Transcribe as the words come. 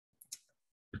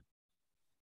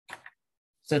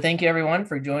So thank you everyone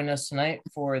for joining us tonight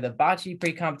for the Bocce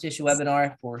pre-competition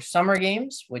webinar for Summer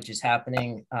Games, which is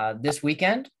happening this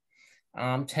weekend.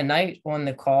 Tonight on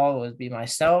the call will be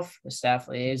myself, the staff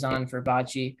liaison for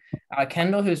Bocce.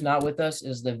 Kendall, who's not with us,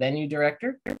 is the venue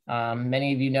director.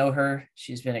 Many of you know her.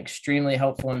 She's been extremely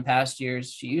helpful in past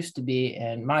years. She used to be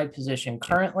in my position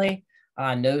currently,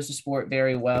 knows the sport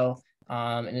very well,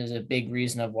 and is a big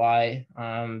reason of why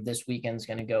this weekend is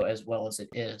going to go as well as it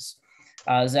is.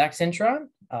 Zach Cintron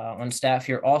on staff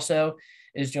here also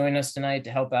is joining us tonight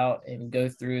to help out and go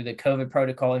through the COVID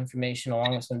protocol information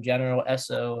along with some general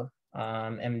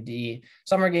MD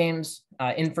Summer Games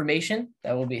information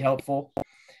that will be helpful.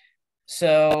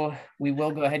 So we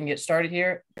will go ahead and get started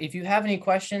here. If you have any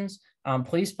questions,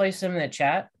 please place them in the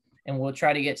chat and we'll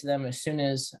try to get to them as soon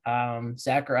as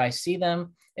Zach or I see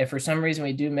them. If for some reason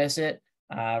we do miss it,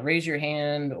 raise your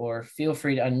hand or feel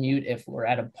free to unmute if we're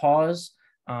at a pause.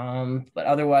 But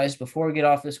otherwise, before we get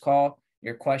off this call,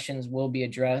 your questions will be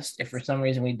addressed. If for some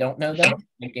reason we don't know them,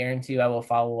 I guarantee you I will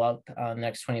follow up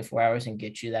next 24 hours and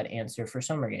get you that answer for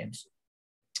Summer Games.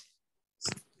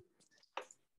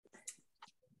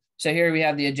 So here we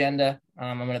have the agenda.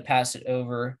 I'm going to pass it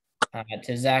over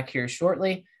to Zach here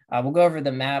shortly. We'll go over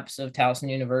the maps of Towson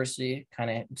University, kind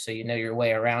of so you know your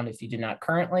way around if you do not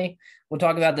currently. We'll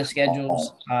talk about the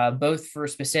schedules, both for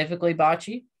specifically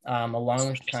Bocce, along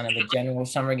with kind of the general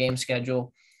Summer Game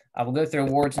schedule. We'll go through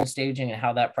awards and staging and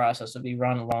how that process will be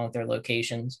run along with their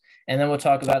locations. And then we'll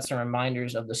talk about some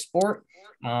reminders of the sport,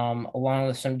 along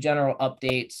with some general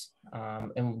updates.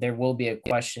 And there will be a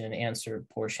question and answer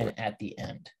portion at the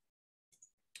end.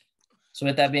 So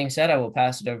with that being said, I will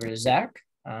pass it over to Zach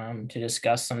to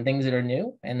discuss some things that are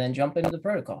new and then jump into the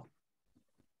protocol.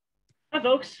 Hi,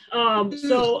 folks.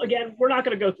 So again, we're not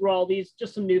going to go through all these,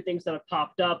 just some new things that have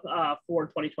popped up for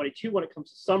 2022 when it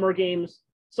comes to Summer Games.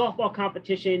 Softball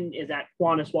competition is at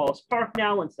Kiwanis Wallace Park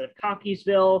now instead of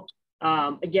Cockeysville.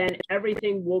 Again,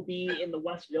 everything will be in the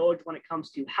West Village when it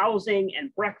comes to housing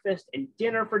and breakfast and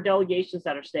dinner for delegations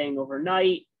that are staying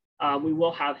overnight. We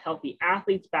will have healthy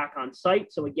athletes back on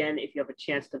site. So again, if you have a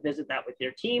chance to visit that with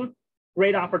your team,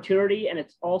 great opportunity. And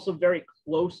it's also very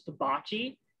close to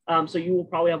Bocce. So you will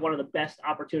probably have one of the best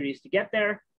opportunities to get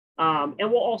there. And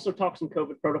we'll also talk some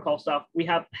COVID protocol stuff. We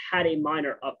have had a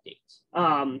minor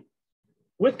update.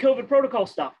 With COVID protocol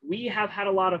stuff, we have had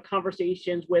a lot of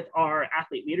conversations with our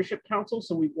Athlete Leadership Council.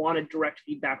 So we wanted direct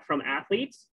feedback from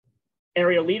athletes,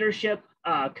 area leadership,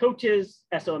 coaches,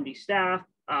 SOMD staff,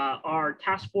 our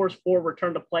task force for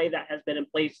return to play that has been in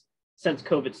place since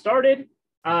COVID started,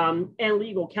 and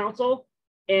legal counsel.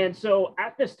 And so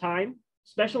at this time,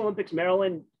 Special Olympics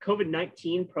Maryland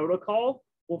COVID-19 protocol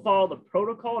will follow the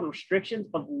protocol and restrictions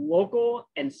of local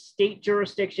and state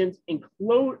jurisdictions,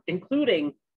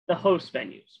 including the host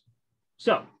venues.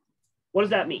 So what does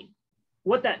that mean?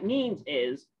 What that means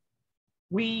is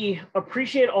we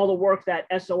appreciate all the work that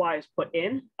SOI has put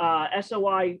in.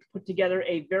 SOI put together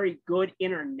a very good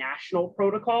international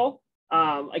protocol.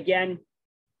 Again,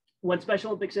 when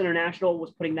Special Olympics International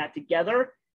was putting that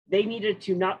together, they needed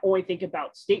to not only think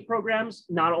about state programs,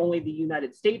 not only the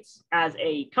United States as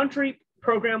a country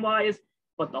program-wise,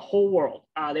 but the whole world.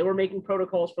 They were making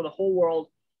protocols for the whole world.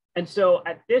 And so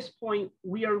at this point,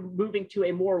 we are moving to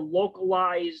a more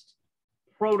localized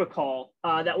protocol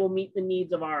that will meet the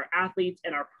needs of our athletes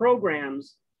and our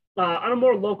programs on a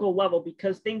more local level,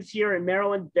 because things here in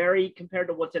Maryland vary compared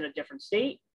to what's in a different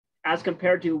state as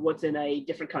compared to what's in a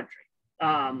different country.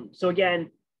 So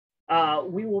again,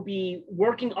 we will be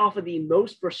working off of the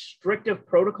most restrictive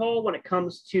protocol when it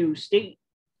comes to state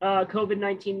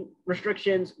COVID-19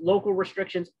 restrictions, local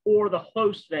restrictions, or the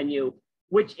host venue,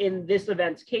 which in this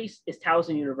event's case is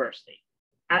Towson University.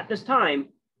 At this time,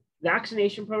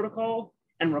 vaccination protocol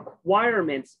and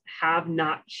requirements have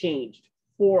not changed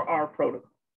for our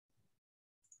protocol.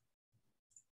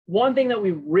 One thing that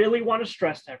we really want to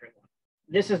stress to everyone,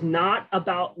 this is not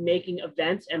about making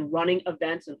events and running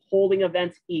events and holding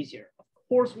events easier. Of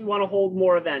course, we want to hold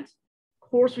more events. Of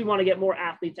course, we want to get more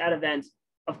athletes at events.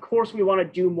 Of course, we want to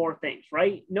do more things,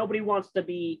 right? Nobody wants to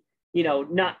be,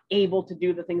 not able to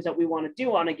do the things that we want to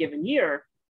do on a given year.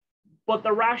 But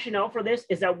the rationale for this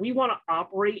is that we want to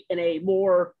operate in a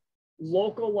more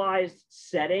localized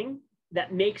setting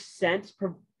that makes sense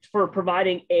for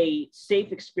providing a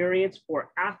safe experience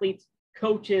for athletes,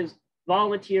 coaches,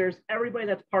 volunteers, everybody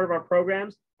that's part of our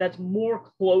programs that's more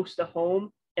close to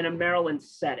home in a Maryland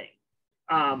setting.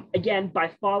 Again, by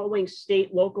following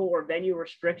state, local, or venue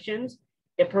restrictions,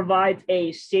 it provides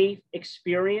a safe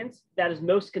experience that is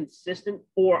most consistent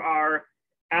for our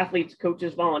athletes,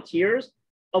 coaches, volunteers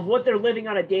of what they're living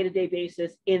on a day-to-day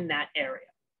basis in that area.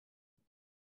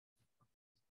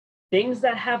 Things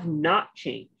that have not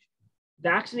changed.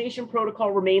 Vaccination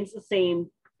protocol remains the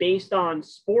same based on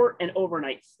sport and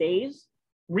overnight stays.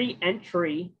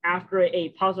 Re-entry after a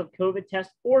positive COVID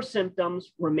test or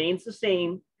symptoms remains the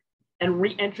same, and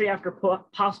re-entry after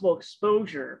possible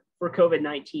exposure for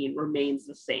COVID-19 remains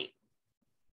the same.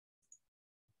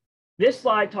 This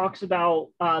slide talks about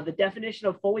the definition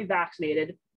of fully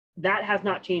vaccinated. That has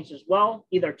not changed as well,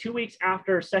 either 2 weeks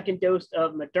after second dose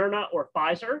of Moderna or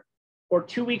Pfizer, or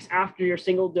 2 weeks after your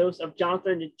single dose of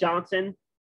Johnson & Johnson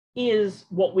is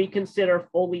what we consider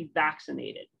fully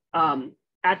vaccinated.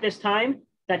 At this time,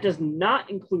 that does not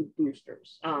include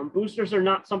boosters. Boosters are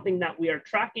not something that we are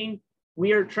tracking.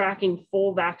 We are tracking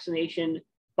full vaccination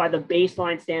by the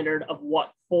baseline standard of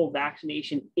what full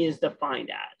vaccination is defined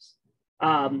as.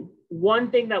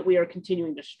 One thing that we are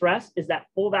continuing to stress is that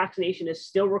full vaccination is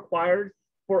still required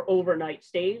for overnight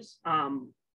stays.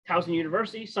 Towson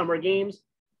University, summer games,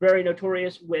 very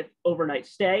notorious with overnight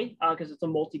stay because it's a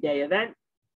multi-day event.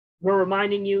 We're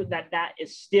reminding you that that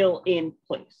is still in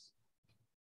place.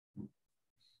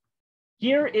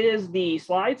 Here is the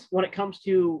slides when it comes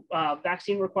to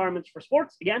vaccine requirements for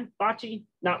sports. Again, bocce,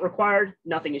 not required,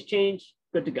 nothing has changed,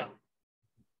 good to go.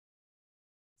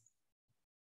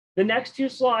 The next two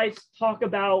slides talk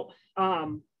about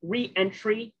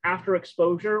re-entry after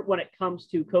exposure when it comes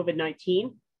to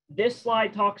COVID-19. This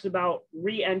slide talks about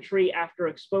re-entry after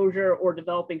exposure or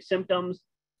developing symptoms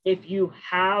if you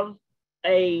have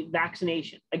a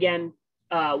vaccination. Again,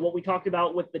 what we talked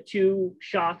about with the 2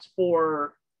 shots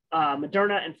for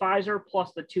Moderna and Pfizer,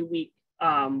 plus the 2-week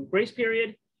grace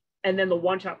period, and then the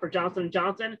 1 shot for Johnson &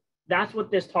 Johnson, that's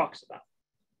what this talks about.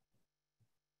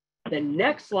 The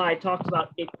next slide talks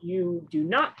about if you do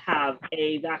not have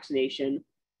a vaccination,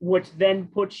 which then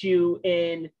puts you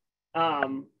in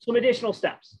some additional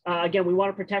steps. Again, we want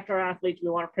to protect our athletes. We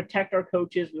want to protect our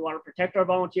coaches. We want to protect our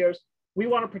volunteers. We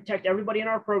want to protect everybody in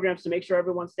our programs to make sure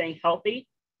everyone's staying healthy.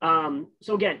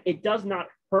 So again, it does not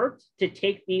hurt to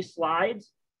take these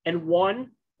slides and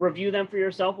 1, review them for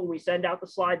yourself when we send out the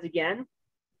slides again.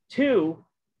 2,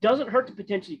 doesn't hurt to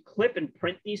potentially clip and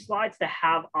print these slides to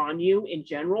have on you in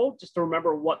general, just to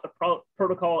remember what the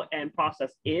protocol and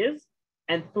process is.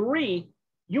 And 3,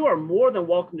 you are more than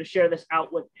welcome to share this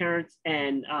out with parents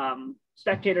and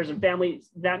spectators and families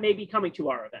that may be coming to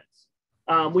our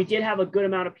events. We did have a good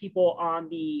amount of people on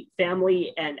the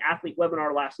family and athlete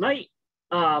webinar last night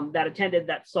that attended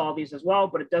that saw these as well,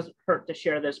 but it doesn't hurt to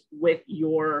share this with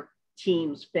your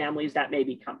teams, families that may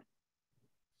be coming.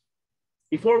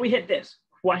 Before we hit this,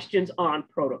 questions on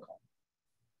protocol.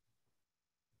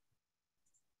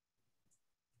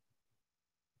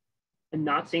 I'm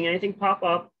not seeing anything pop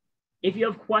up. If you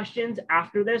have questions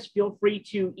after this, feel free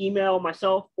to email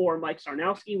myself or Mike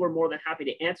Sarnowski. We're more than happy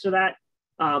to answer that.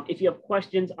 If you have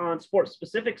questions on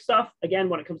sports-specific stuff, again,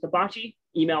 when it comes to bocce,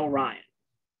 email Ryan.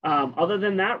 Other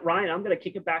than that, Ryan, I'm going to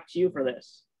kick it back to you for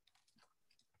this.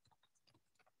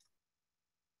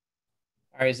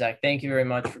 All right, Zach, thank you very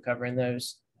much for covering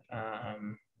those.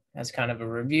 As kind of a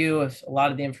review of a lot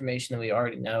of the information that we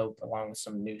already know, along with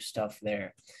some new stuff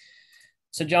there.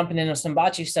 So jumping into some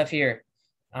bocce stuff here.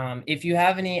 If you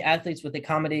have any athletes with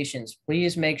accommodations,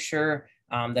 please make sure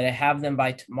that I have them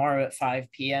by tomorrow at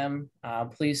 5 p.m.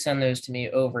 Please send those to me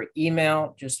over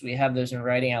email. Just so we have those in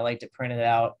writing. I like to print it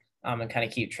out and kind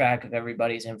of keep track of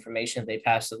everybody's information if they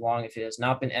passed it along. If it has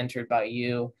not been entered by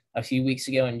you a few weeks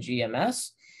ago in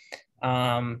GMS.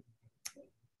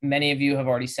 Many of you have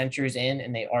already sent yours in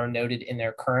and they are noted in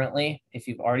there currently. If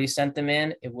you've already sent them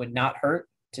in, it would not hurt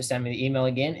to send me the email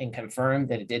again and confirm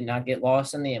that it did not get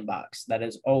lost in the inbox. That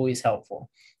is always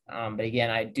helpful. But again,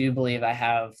 I do believe I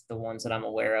have the ones that I'm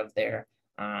aware of there.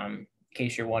 In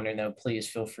case you're wondering though, please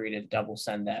feel free to double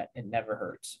send that. It never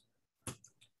hurts.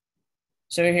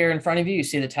 So here in front of you, you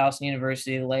see the Towson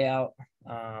University layout,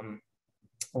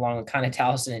 along with kind of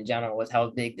Towson in general with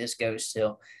how big this goes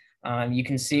to. You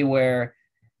can see where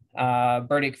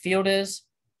Burdick Field is.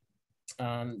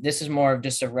 This is more of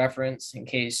just a reference in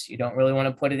case you don't really want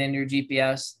to put it in your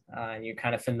GPS and you're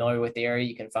kind of familiar with the area.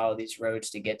 You can follow these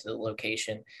roads to get to the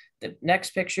location. The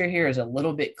next picture here is a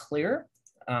little bit clearer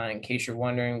in case you're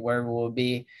wondering where we'll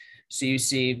be. So you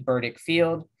see Burdick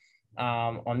Field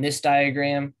on this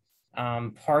diagram,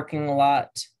 parking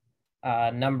lot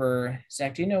number.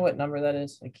 Zach, do you know what number that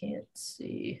is? I can't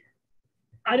see.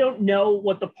 I don't know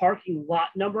what the parking lot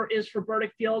number is for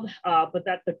Burdick Field, but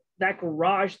that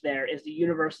garage there is the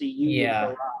University Union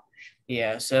garage.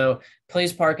 Yeah, so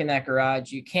please park in that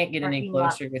garage. You can't get any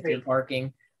closer with your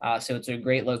parking, so it's a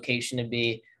great location to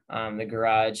be. The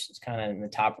garage is kind of in the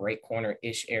top right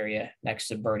corner-ish area next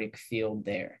to Burdick Field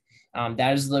there.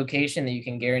 That is the location that you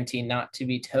can guarantee not to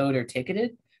be towed or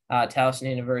ticketed. Towson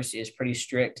University is pretty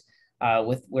strict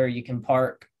with where you can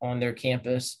park on their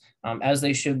campus, as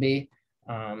they should be.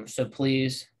 So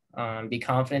please be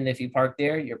confident if you park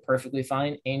there, you're perfectly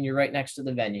fine and you're right next to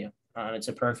the venue. It's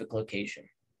a perfect location.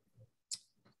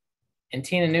 And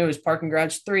Tina knew it was parking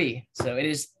garage 3. So it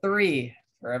is 3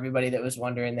 for everybody that was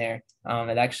wondering there.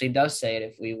 It actually does say it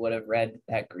if we would have read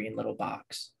that green little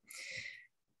box.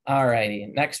 All righty,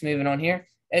 next moving on here.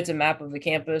 It's a map of the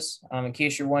campus. In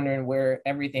case you're wondering where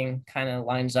everything kind of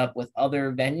lines up with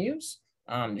other venues,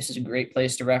 this is a great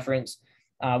place to reference.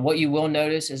 What you will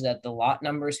notice is that the lot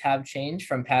numbers have changed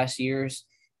from past years.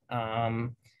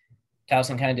 Towson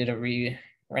kind of did a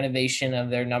renovation of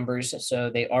their numbers, so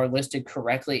they are listed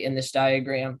correctly in this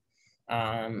diagram.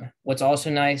 What's also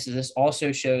nice is this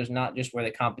also shows not just where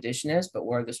the competition is, but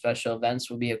where the special events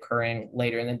will be occurring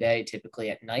later in the day, typically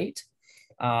at night,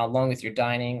 along with your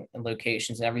dining and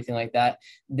locations and everything like that.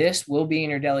 This will be in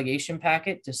your delegation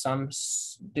packet to some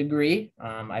degree.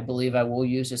 I believe I will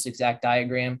use this exact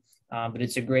diagram, but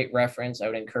it's a great reference. I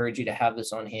would encourage you to have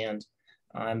this on hand.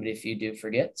 But if you do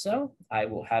forget so, I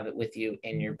will have it with you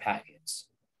in your packets.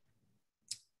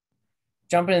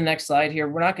 Jumping to the next slide here,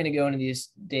 we're not going to go into these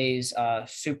days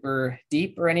super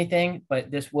deep or anything, but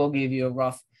this will give you a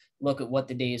rough look at what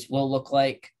the days will look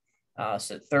like.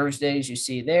 So Thursdays, you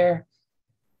see there,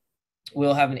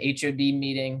 we'll have an HOD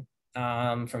meeting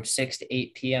from 6 to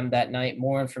 8 p.m. that night.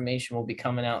 More information will be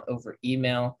coming out over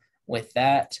email with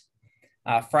that.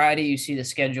 Friday, you see the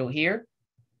schedule here.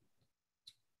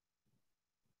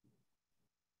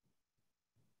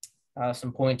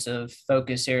 Some points of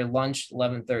focus here: lunch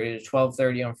 11:30 to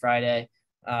 12:30 on Friday.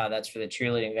 That's for the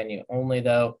cheerleading venue only,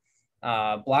 though.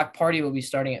 Block party will be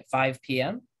starting at 5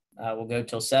 p.m. We'll go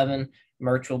till 7.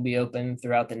 Merch will be open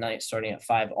throughout the night, starting at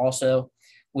 5. Also,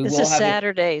 this is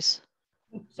Saturdays.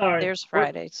 Sorry, there's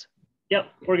Fridays. Yep,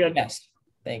 we're good. Yes,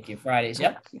 thank you. Fridays.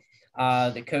 Yep.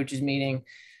 The coaches meeting.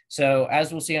 So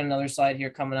as we'll see on another slide here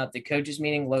coming up, the coaches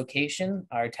meeting location,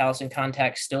 our Towson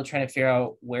contacts still trying to figure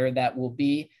out where that will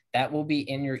be. That will be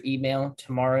in your email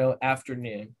tomorrow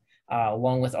afternoon,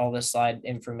 along with all the slide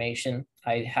information.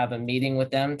 I have a meeting with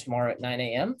them tomorrow at 9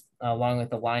 a.m., along with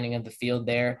the lining of the field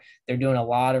there. They're doing a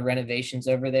lot of renovations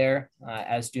over there,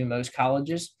 as do most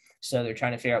colleges. So they're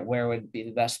trying to figure out where would be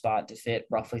the best spot to fit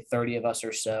roughly 30 of us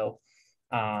or so,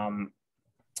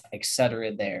 et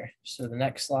cetera there. So the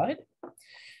next slide.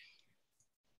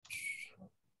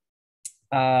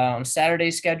 On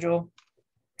Saturday's schedule,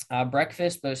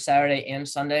 breakfast both Saturday and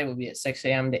Sunday will be at 6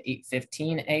 a.m. to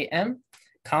 8:15 a.m.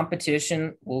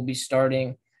 Competition will be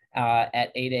starting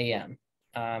at 8 a.m.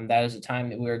 That is the time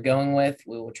that we're going with.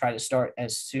 We will try to start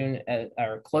as soon as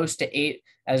or close to 8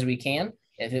 as we can.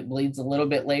 If it bleeds a little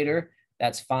bit later,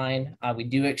 that's fine. We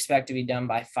do expect to be done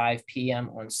by 5 p.m.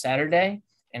 on Saturday,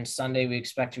 and Sunday we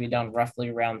expect to be done roughly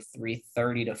around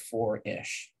 3:30 to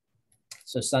 4-ish.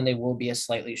 So Sunday will be a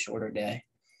slightly shorter day.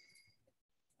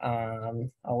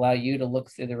 I'll allow you to look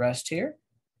through the rest here.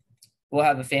 We'll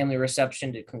have a family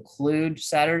reception to conclude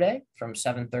Saturday from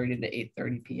 7:30 to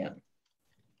 8:30 p.m.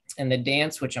 And the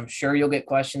dance, which I'm sure you'll get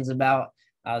questions about,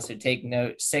 so take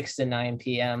note, 6 to 9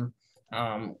 p.m.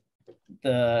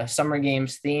 The Summer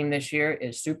Games theme this year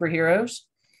is superheroes.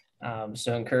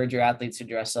 So encourage your athletes to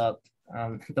dress up.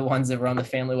 The ones that were on the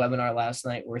family webinar last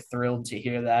night were thrilled to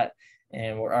hear that,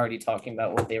 and we're already talking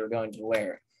about what they were going to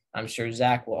wear. I'm sure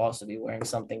Zach will also be wearing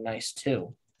something nice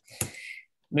too.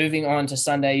 Moving on to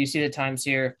Sunday, you see the times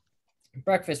here.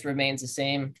 Breakfast remains the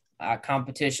same.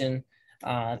 Competition,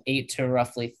 8 to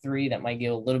roughly 3. That might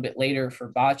get a little bit later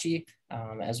for bocce,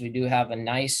 as we do have a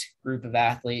nice group of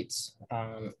athletes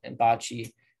in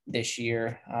bocce this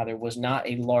year. There was not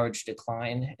a large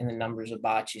decline in the numbers of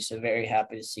bocce, so very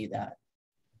happy to see that.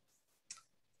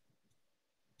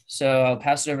 So I'll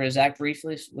pass it over to Zach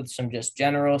briefly with some just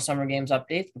general Summer Games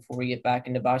updates before we get back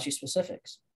into bocce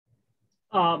specifics.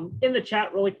 In the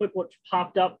chat, really quick, what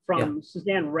popped up from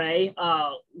Suzanne Ray,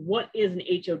 what is an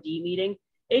HOD meeting?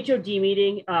 HOD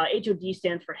meeting, HOD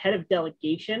stands for head of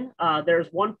delegation. There's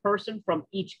one person from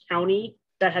each county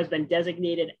that has been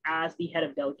designated as the head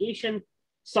of delegation.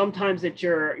 Sometimes it's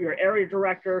your area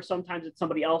director, sometimes it's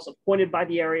somebody else appointed by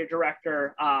the area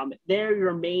director. They're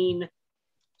your main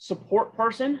support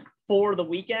person for the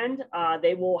weekend.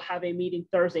 They will have a meeting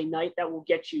Thursday night that will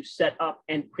get you set up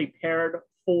and prepared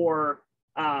for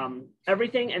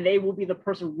everything, and they will be the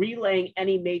person relaying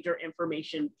any major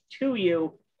information to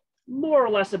you, more or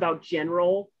less about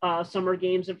general Summer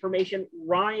Games information.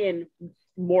 Ryan,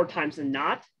 more times than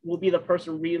not, will be the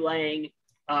person relaying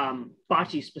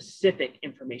bocce specific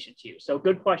information to you. So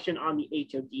good question on the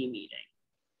HOD meeting.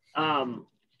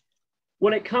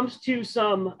 When it comes to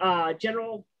some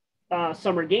general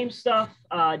summer game stuff,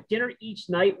 dinner each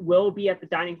night will be at the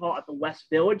dining hall at the West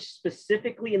Village,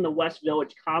 specifically in the West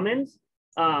Village Commons.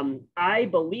 I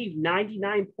believe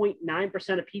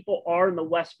 99.9% of people are in the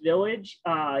West Village,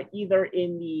 either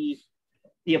in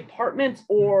the apartments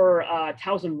or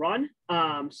Towson Run.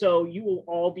 So you will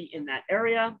all be in that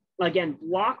area. Again,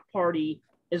 Block Party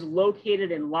is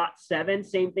located in Lot 7,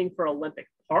 same thing for Olympic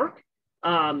Park.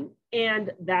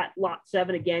 And that Lot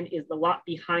 7, again, is the lot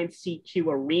behind CQ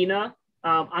Arena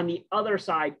on the other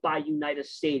side by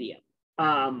Unitas Stadium.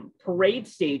 Parade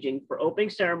staging for opening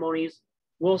ceremonies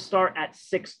will start at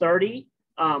 6:30.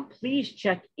 Please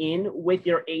check in with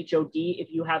your HOD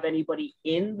if you have anybody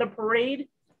in the parade.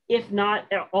 If not,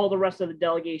 all the rest of the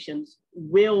delegations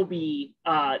will be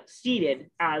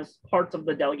seated as parts of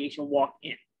the delegation walk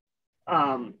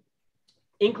in.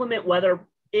 Inclement weather,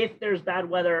 if there's bad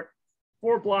weather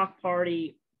for Block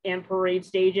Party and parade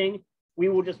staging, we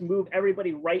will just move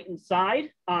everybody right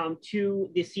inside to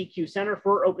the CQ Center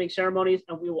for opening ceremonies,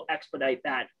 and we will expedite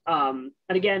that. And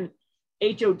again,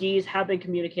 HODs have been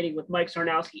communicating with Mike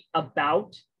Sarnowski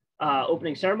about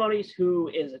opening ceremonies, who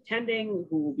is attending,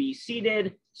 who will be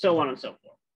seated, so on and so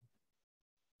forth.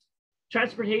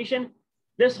 Transportation,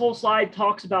 this whole slide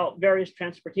talks about various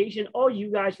transportation. All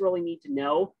you guys really need to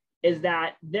know is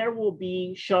that there will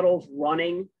be shuttles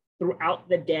running throughout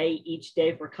the day, each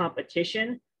day for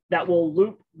competition that will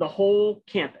loop the whole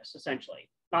campus, essentially.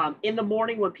 In the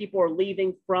morning when people are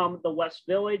leaving from the West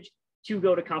Village to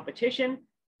go to competition,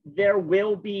 there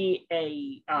will be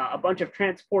a bunch of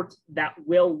transports that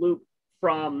will loop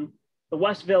from the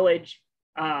West Village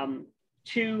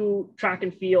to track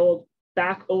and field,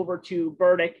 back over to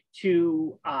Burdick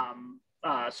to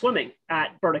swimming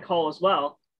at Burdick Hall as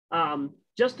well.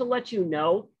 Just to let you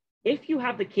know, if you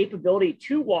have the capability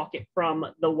to walk it from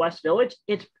the West Village,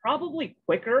 it's probably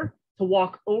quicker to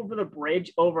walk over the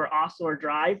bridge over Osler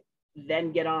Drive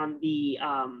than get on the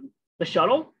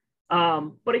shuttle.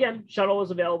 But again, shuttle is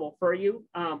available for you.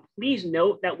 Please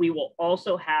note that we will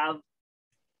also have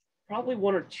probably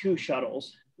 1 or 2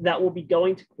 shuttles that will be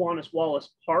going to Kiwanis Wallace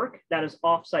Park. That is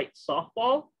offsite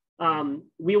softball.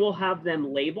 We will have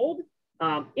them labeled.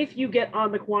 If you get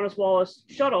on the Kiwanis Wallace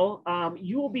shuttle,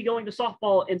 you will be going to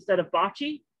softball instead of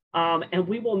bocce, and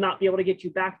we will not be able to get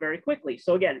you back very quickly.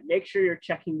 So again, make sure you're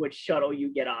checking which shuttle you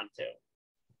get onto.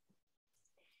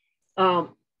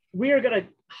 We are going to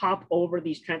hop over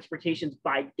these transportations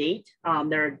by date.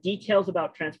 There are details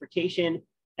about transportation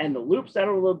and the loops that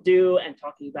it will do, and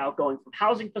talking about going from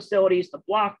housing facilities to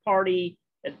Block Party,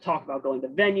 and talk about going to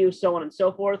venues, so on and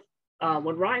so forth.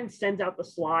 When Ryan sends out the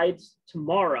slides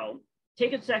tomorrow,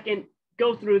 take a second,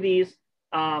 go through these.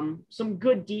 Some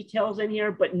good details in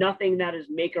here, but nothing that is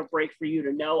make or break for you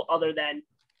to know, other than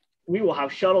we will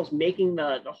have shuttles making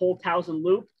the whole Towson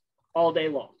loop all day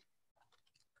long.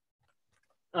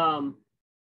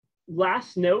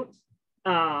 Last notes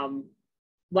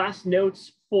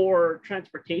for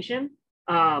transportation.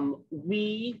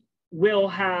 We will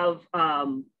have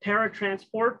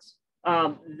paratransports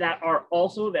that are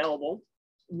also available.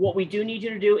 What we do need you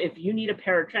to do, if you need a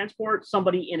paratransport,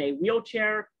 somebody in a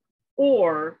wheelchair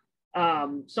or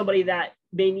somebody that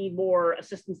may need more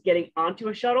assistance getting onto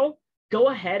a shuttle, go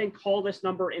ahead and call this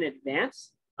number in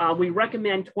advance. We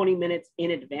recommend 20 minutes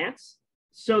in advance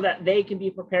so that they can be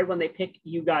prepared when they pick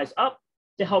you guys up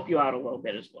to help you out a little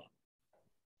bit as well.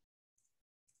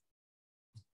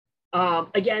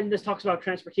 Again, this talks about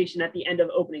transportation at the end of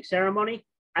opening ceremony.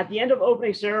 At the end of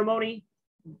opening ceremony,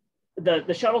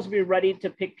 the shuttles will be ready to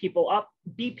pick people up.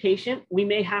 Be patient. We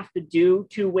may have to do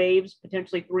 2 waves,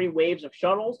 potentially 3 waves of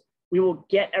shuttles. We will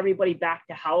get everybody back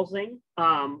to housing.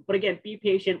 But again, be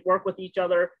patient, work with each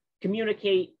other,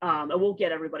 communicate, and we'll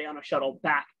get everybody on a shuttle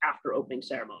back after opening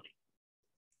ceremony.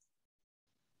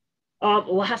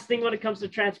 Last thing when it comes to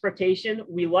transportation,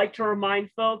 we like to remind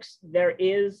folks, there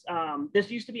is, this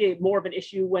used to be more of an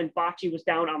issue when bocce was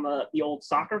down on the old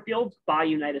soccer field by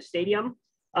Unitas Stadium,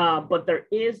 but there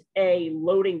is a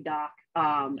loading dock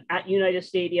at Unitas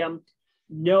Stadium.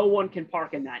 No one can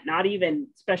park in that, not even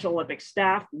Special Olympics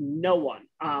staff, no one.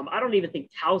 I don't even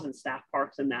think Towson staff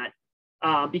parks in that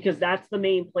because that's the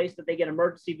main place that they get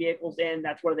emergency vehicles in.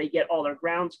 That's where they get all their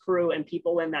grounds crew and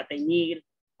people in that they need.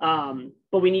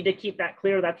 But we need to keep that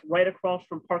clear. That's right across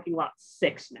from parking lot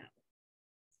 6 now.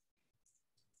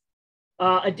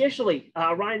 Additionally,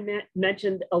 Ryan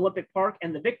mentioned Olympic Park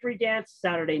and the Victory Dance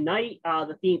Saturday night.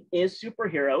 The theme is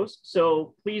superheroes.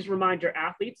 So please remind your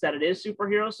athletes that it is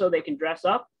superheroes so they can dress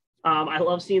up. I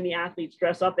love seeing the athletes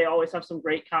dress up. They always have some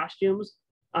great costumes.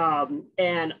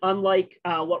 And unlike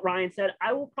what Ryan said,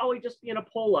 I will probably just be in a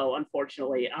polo,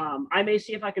 unfortunately. I may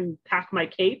see if I can pack my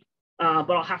cape,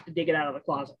 but I'll have to dig it out of the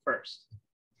closet first.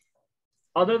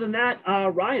 Other than that,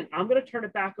 Ryan, I'm going to turn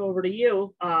it back over to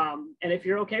you. And if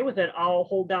you're okay with it, I'll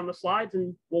hold down the slides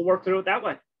and we'll work through it that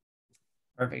way.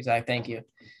 Perfect, Zach. Thank you.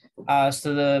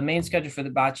 So the main schedule for the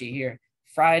bocce here.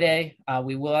 Friday,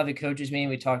 we will have a coaches meeting.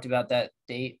 We talked about that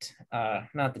date,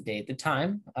 not the date, the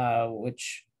time,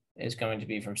 which is going to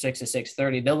be from 6 to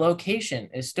 6:30. The location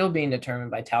is still being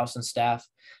determined by Towson staff,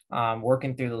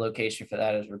 working through the location for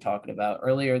that, as we're talking about.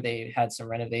 Earlier, they had some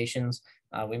renovations.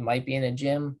 We might be in a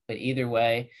gym, but either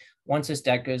way, once this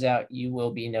deck goes out, you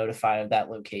will be notified of that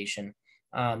location.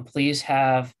 Please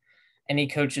have any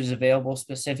coaches available,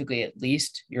 specifically at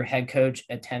least your head coach,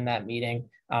 attend that meeting.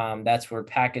 That's where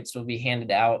packets will be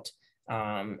handed out,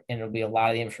 and it'll be a lot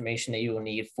of the information that you will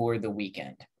need for the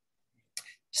weekend.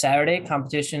 Saturday,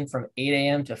 competition from 8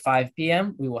 a.m. to 5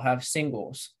 p.m. We will have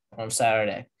singles on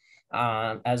Saturday.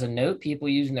 As a note, people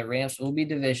using the ramps will be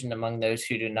divisioned among those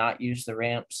who do not use the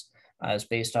ramps, as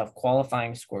based off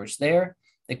qualifying scores there.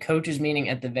 The coaches meeting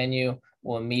at the venue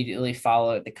will immediately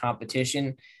follow the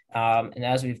competition. And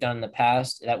as we've done in the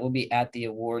past, that will be at the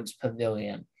awards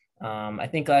pavilion. I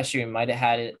think last year we might have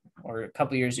had it, or a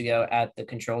couple years ago, at the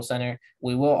control center.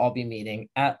 We will all be meeting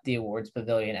at the awards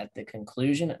pavilion at the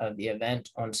conclusion of the event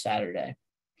on Saturday.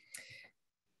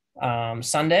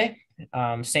 Sunday,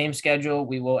 same schedule.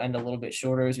 We will end a little bit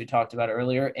shorter, as we talked about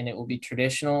earlier, and it will be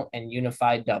traditional and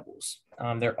unified doubles.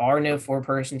 There are no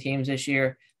 4-person teams this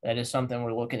year. That is something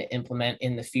we're looking to implement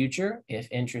in the future if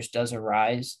interest does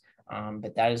arise.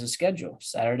 But that is a schedule: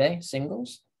 Saturday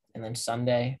singles, and then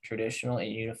Sunday traditional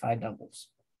and unified doubles.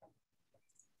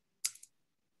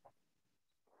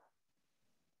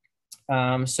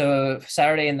 So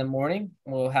Saturday in the morning,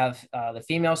 we'll have the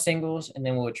female singles, and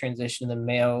then we'll transition to the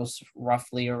males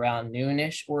roughly around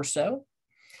noonish or so.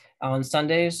 On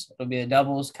Sundays, it'll be the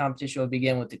doubles. Competition will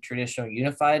begin with the traditional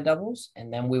unified doubles,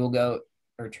 and then we will go,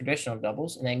 or traditional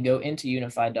doubles, and then go into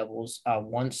unified doubles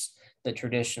once the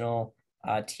traditional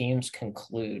teams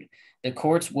conclude. The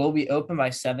courts will be open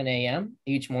by 7 a.m.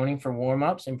 each morning for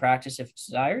warm-ups and practice if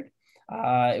desired.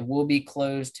 It will be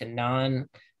closed to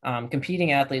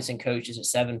competing athletes and coaches at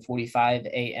 7:45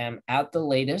 a.m. at the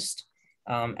latest,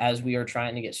 as we are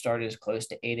trying to get started as close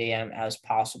to 8 a.m. as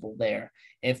possible there.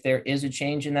 If there is a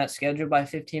change in that schedule by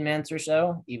 15 minutes or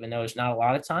so, even though it's not a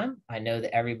lot of time, I know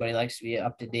that everybody likes to be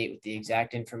up to date with the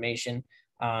exact information.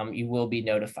 You will be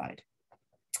notified.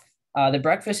 The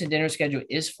breakfast and dinner schedule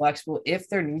is flexible. If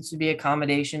there needs to be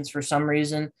accommodations for some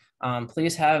reason,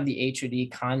 please have the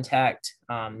HOD contact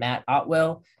Matt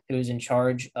Otwell, who is in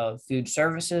charge of food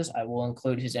services. I will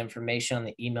include his information on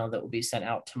the email that will be sent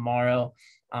out tomorrow.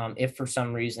 If for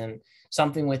some reason,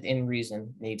 something within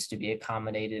reason needs to be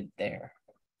accommodated there.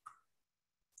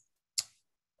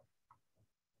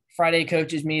 Friday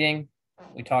coaches meeting,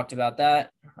 we talked about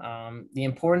that. The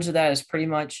importance of that is pretty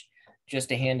much just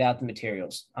to hand out the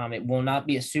materials. It will not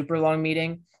be a super long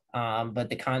meeting, but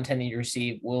the content that you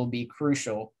receive will be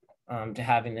crucial to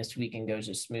having this weekend goes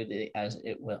as smoothly as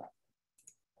it will.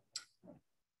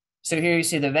 So here you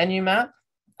see the venue map.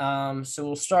 So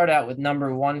we'll start out with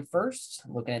number 1 first,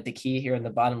 looking at the key here in the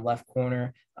bottom left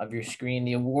corner of your screen.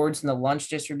 The awards and the lunch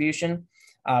distribution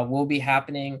will be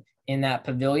happening in that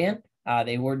pavilion.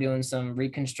 They were doing some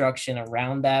reconstruction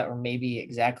around that, or maybe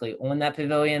exactly on that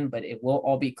pavilion, but it will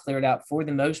all be cleared out for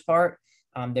the most part.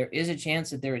 There is a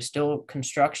chance that there is still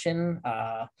construction,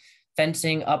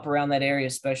 fencing up around that area,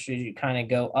 especially as you kind of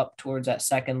go up towards that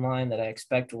second line that I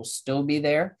expect will still be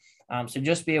there. So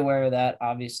just be aware of that.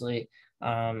 Obviously,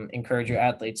 encourage your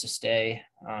athletes to stay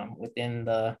within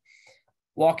the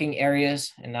walking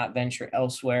areas and not venture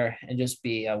elsewhere, and just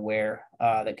be aware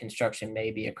that construction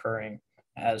may be occurring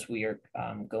as we are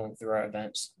going through our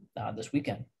events this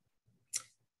weekend.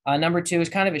 Number 2 is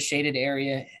kind of a shaded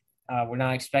area. We're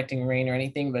not expecting rain or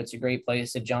anything, but it's a great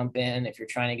place to jump in if you're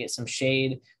trying to get some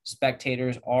shade.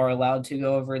 Spectators are allowed to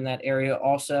go over in that area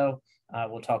also.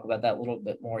 We'll talk about that a little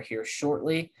bit more here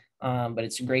shortly, but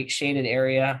it's a great shaded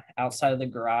area outside of the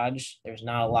garage. There's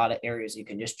not a lot of areas you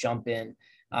can just jump in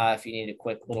if you need a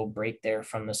quick little break there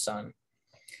from the sun.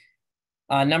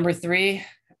 Number 3,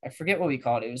 I forget what we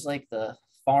called it. It was like the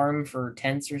farm for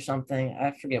tents or something.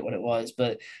 I forget what it was,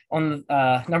 but on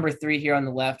number 3 here on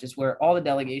the left is where all the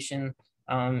delegation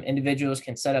individuals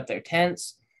can set up their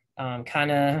tents,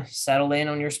 kind of settle in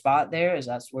on your spot there, as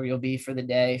that's where you'll be for the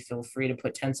day. Feel free to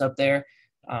put tents up there.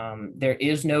 There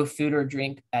is no food or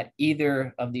drink at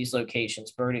either of these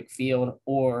locations, Burdick Field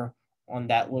or on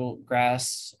that little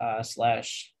grass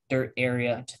slash dirt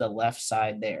area to the left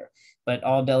side there. But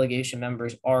all delegation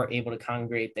members are able to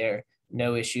congregate there.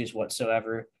 No issues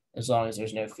whatsoever, as long as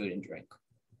there's no food and drink.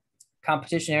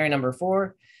 Competition area number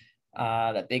 4,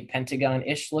 that big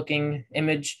pentagon-ish looking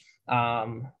image.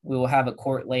 We will have a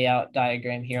court layout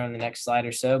diagram here on the next slide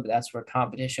or so, but that's where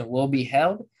competition will be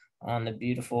held on the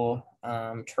beautiful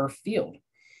turf field.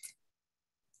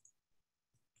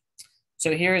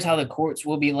 So here's how the courts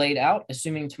will be laid out,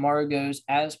 assuming tomorrow goes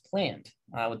as planned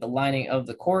with the lining of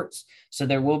the courts. So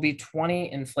there will be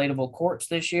 20 inflatable courts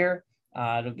this year.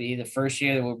 It'll be the first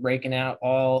year that we're breaking out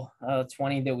all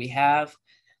 20 that we have.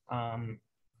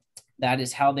 That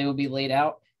is how they will be laid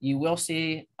out. You will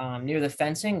see near the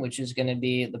fencing, which is going to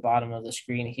be at the bottom of the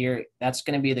screen here, that's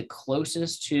going to be the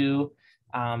closest to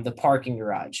the parking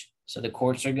garage. So the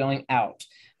courts are going out.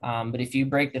 But if you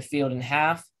break the field in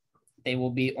half, they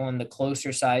will be on the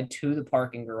closer side to the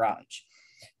parking garage.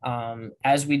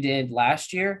 As we did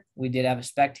last year, we did have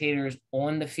spectators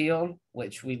on the field,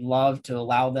 which we'd love to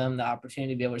allow them the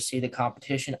opportunity to be able to see the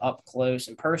competition up close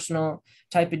and personal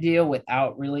type of deal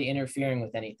without really interfering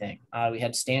with anything. We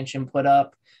had stanchion put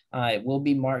up. It will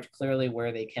be marked clearly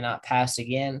where they cannot pass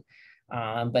again,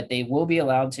 but they will be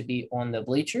allowed to be on the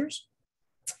bleachers.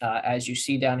 As you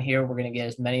see down here, we're going to get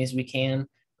as many as we can.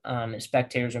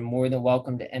 Spectators are more than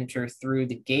welcome to enter through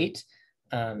the gate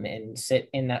and sit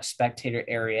in that spectator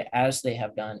area as they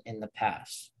have done in the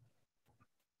past.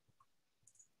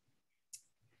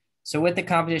 So with the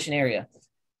competition area,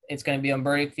 it's going to be on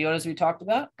Burdick Field, as we talked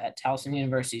about, at Towson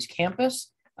University's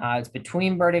campus. It's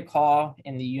between Burdick Hall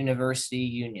and the University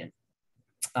Union.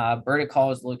 Burdick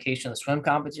Hall is the location of the swim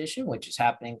competition, which is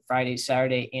happening Friday,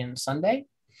 Saturday, and Sunday.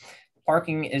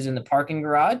 Parking is in the parking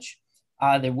garage.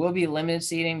 There will be limited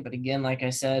seating, but again, like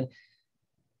I said,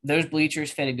 those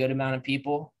bleachers fit a good amount of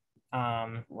people,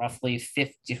 roughly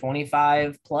 50,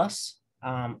 25 plus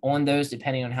on those,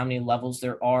 depending on how many levels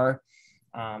there are.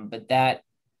 But that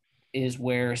is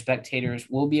where spectators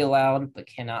will be allowed, but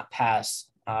cannot pass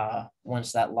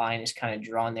once that line is kind of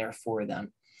drawn there for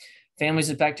them. Families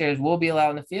of spectators will be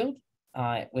allowed in the field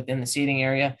within the seating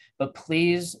area, but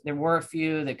please, there were a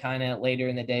few that kind of later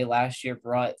in the day last year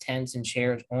brought tents and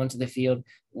chairs onto the field.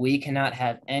 We cannot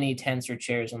have any tents or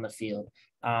chairs on the field.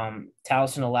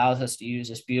 Towson allows us to use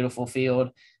this beautiful field.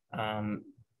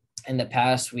 In the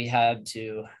past, we had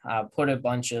to put a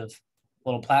bunch of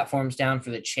little platforms down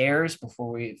for the chairs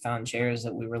before we found chairs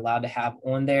that we were allowed to have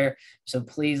on there. So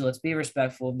please, let's be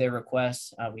respectful of their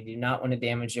requests. We do not want to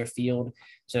damage their field.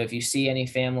 So if you see any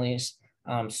families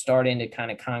starting to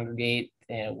kind of congregate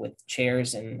with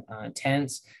chairs and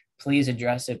tents, please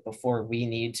address it before we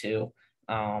need to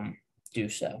do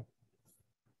so.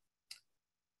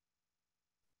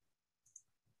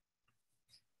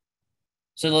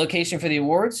 So the location for the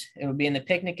awards, it will be in the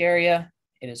picnic area.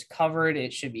 It is covered.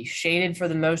 It should be shaded for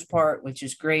the most part, which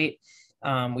is great.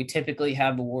 We typically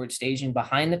have award staging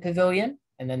behind the pavilion,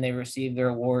 and then they receive their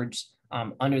awards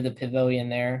under the pavilion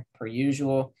there per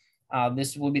usual.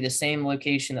 This will be the same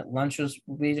location that lunches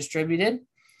will be distributed.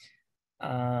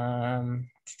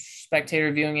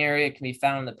 Spectator viewing area can be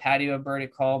found in the patio of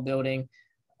Burdick Hall building.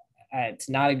 It's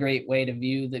not a great way to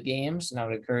view the games, and I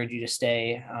would encourage you to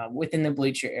stay within the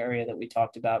bleacher area that we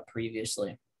talked about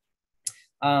previously.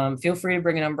 Feel free to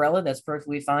bring an umbrella. That's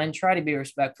perfectly fine. Try to be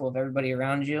respectful of everybody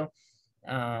around you.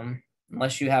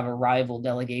 Unless you have a rival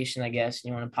delegation, I guess, and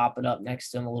you want to pop it up next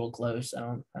to them a little close.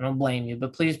 I don't blame you,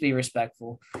 but please be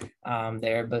respectful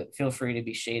there, but feel free to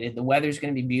be shaded. The weather's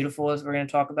going to be beautiful, as we're going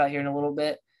to talk about here in a little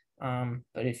bit.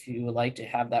 But if you would like to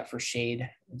have that for shade,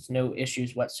 there's no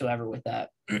issues whatsoever with that.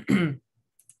 The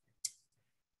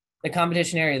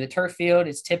competition area, the turf field,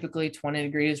 is typically 20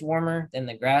 degrees warmer than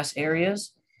the grass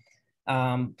areas.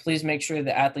 Please make sure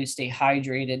the athletes stay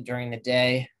hydrated during the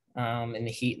day in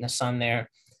the heat and the sun there.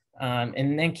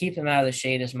 And then keep them out of the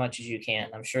shade as much as you can.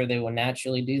 I'm sure they will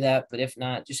naturally do that, but if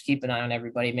not, just keep an eye on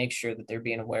everybody. Make sure that they're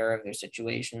being aware of their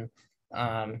situation.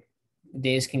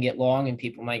 Days can get long and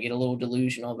people might get a little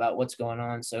delusional about what's going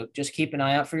on. So just keep an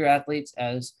eye out for your athletes,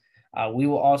 as we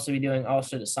will also be doing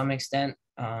to some extent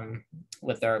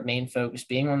with our main focus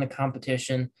being on the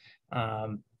competition.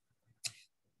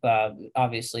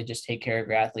 Obviously, just take care of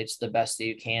your athletes the best that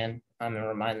you can and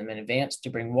remind them in advance to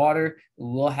bring water. We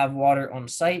will have water on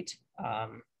site.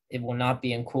 It will not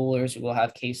be in coolers. We will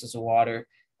have cases of water,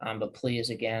 but please,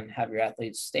 again, have your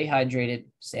athletes stay hydrated,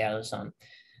 stay out of the sun.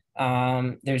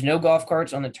 There's no golf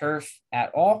carts on the turf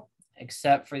at all,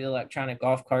 except for the electronic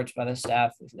golf carts by the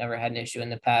staff. We've never had an issue in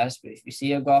the past, but if you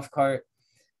see a golf cart,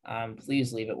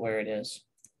 please leave it where it is.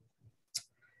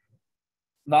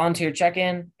 Volunteer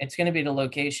check-in, it's going to be the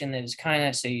location that is kind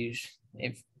of, so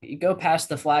if you go past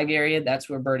the flag area, that's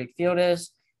where Burdick Field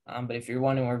is. But if you're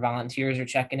wondering where volunteers are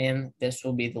checking in, this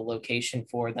will be the location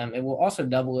for them. It will also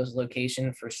double as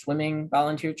location for swimming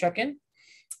volunteer check-in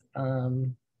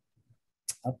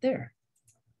up there.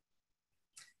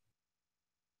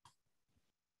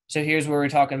 So here's where we're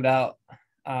talking about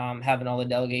having all the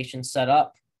delegations set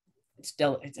up.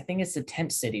 I think it's the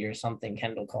tent city or something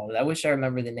Kendall called it. I wish I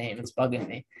remember the name. It's bugging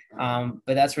me.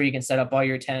 But that's where you can set up all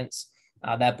your tents.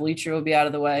 That bleacher will be out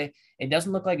of the way. It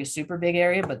doesn't look like a super big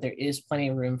area, but there is plenty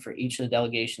of room for each of the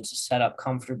delegations to set up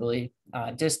comfortably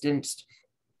distanced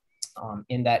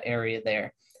in that area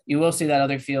there. You will see that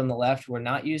other field on the left. We're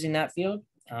not using that field.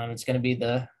 It's going to be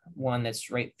the one that's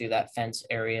right through that fence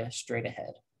area straight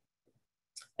ahead.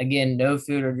 Again, no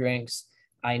food or drinks.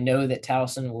 I know that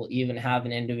Towson will even have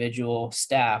an individual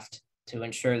staffed to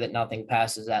ensure that nothing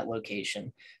passes that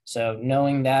location. So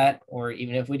knowing that, or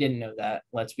even if we didn't know that,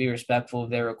 let's be respectful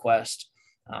of their request,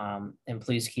 and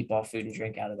please keep all food and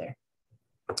drink out of there.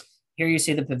 Here you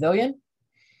see the pavilion.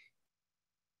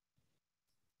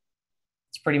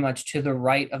 It's pretty much to the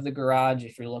right of the garage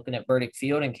if you're looking at Burdick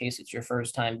Field, in case it's your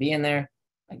first time being there.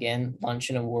 Again, lunch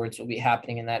and awards will be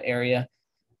happening in that area.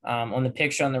 On the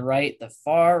picture on the right, the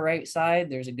far right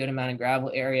side, there's a good amount of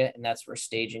gravel area, and that's where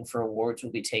staging for awards will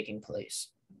be taking place.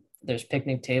 There's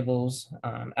picnic tables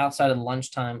outside of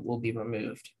lunchtime will be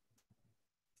removed.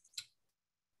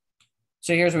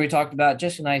 So here's where we talked about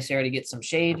just a nice area to get some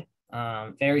shade,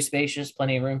 very spacious,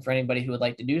 plenty of room for anybody who would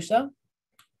like to do so.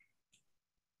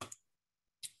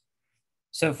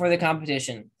 So for the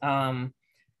competition,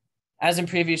 as in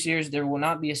previous years, there will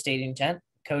not be a staging tent.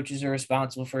 Coaches are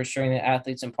responsible for assuring that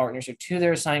athletes and partners are to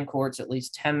their assigned courts at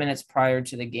least 10 minutes prior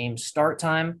to the game's start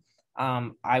time.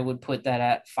 I would put that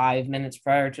at 5 minutes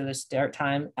prior to the start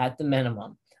time at the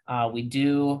minimum. We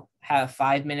do have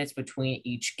 5 minutes between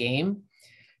each game,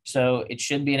 so it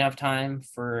should be enough time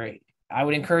for, I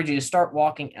would encourage you to start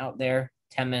walking out there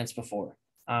 10 minutes before.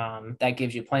 That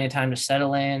gives you plenty of time to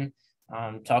settle in,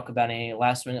 talk about any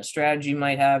last minute strategy you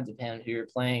might have, depending on who you're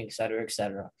playing, et cetera, et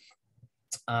cetera.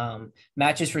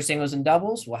 Matches for singles and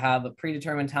doubles will have a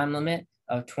predetermined time limit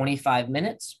of 25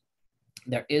 minutes.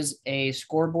 There is a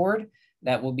scoreboard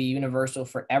that will be universal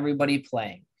for everybody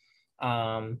playing.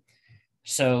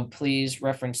 So please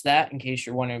reference that in case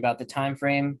you're wondering about the time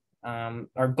frame.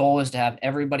 Our goal is to have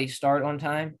everybody start on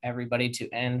time, everybody to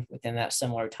end within that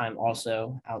similar time,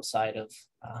 also outside of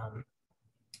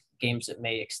games that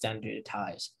may extend due to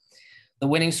ties. The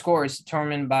winning score is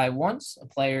determined by once a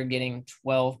player getting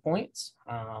 12 points.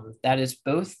 That is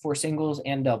both for singles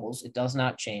and doubles. It does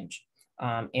not change,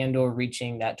 and or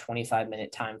reaching that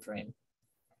 25-minute time frame.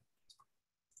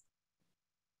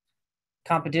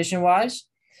 Competition-wise,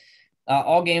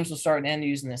 all games will start and end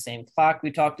using the same clock we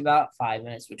talked about, 5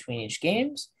 minutes between each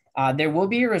games. There will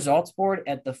be a results board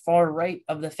at the far right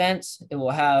of the fence. It will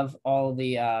have all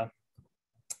the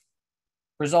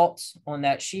results on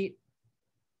that sheet.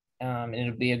 And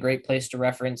it'll be a great place to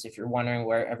reference if you're wondering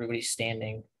where everybody's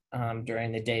standing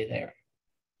during the day there.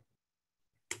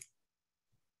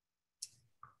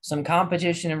 Some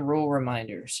competition and rule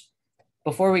reminders.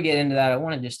 Before we get into that, I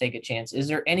want to just take a chance. Is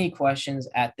there any questions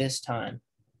at this time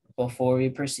before we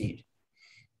proceed?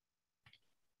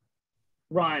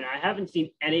 Ryan, I haven't seen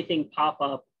anything pop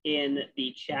up in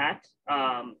the chat.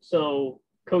 So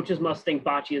coaches must think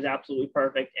Bocce is absolutely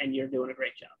perfect, and you're doing a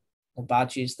great job. Well,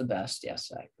 Bocce is the best.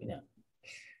 Yes, you know.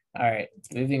 All right,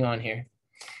 moving on here.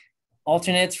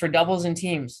 Alternates for doubles and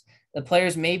teams. The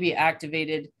players may be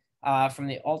activated from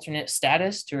the alternate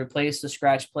status to replace the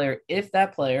scratch player if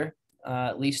that player,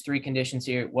 at least 3 conditions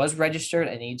here, was registered.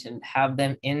 I need to have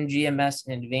them in GMS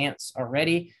in advance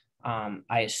already.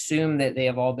 I assume that they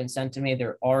have all been sent to me.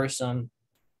 There are some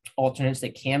alternates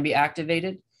that can be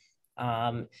activated.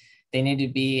 They need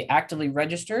to be actively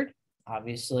registered,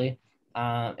 obviously.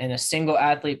 And a single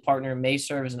athlete partner may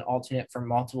serve as an alternate for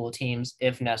multiple teams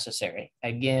if necessary.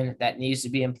 Again, that needs to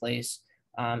be in place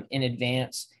in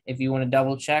advance. If you want to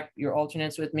double check your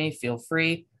alternates with me, feel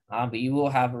free, but you will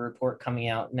have a report coming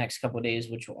out next couple of days,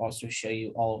 which will also show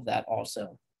you all of that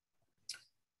also.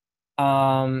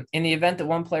 In the event that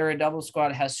one player or double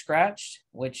squad has scratched,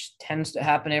 which tends to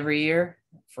happen every year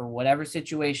for whatever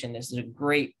situation, this is a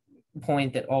great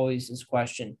point that always is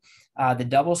questioned. The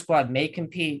double squad may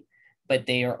compete, but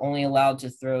they are only allowed to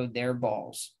throw their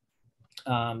balls.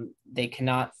 They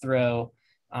cannot throw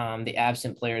the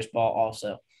absent player's ball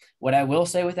also. What I will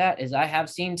say with that is I have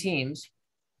seen teams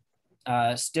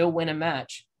still win a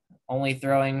match only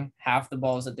throwing half the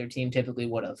balls that their team typically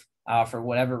would have for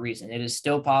whatever reason. It is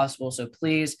still possible. So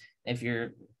please, if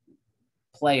you're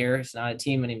player, it's not a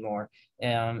team anymore,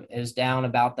 is down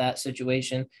about that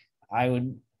situation, I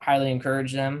would highly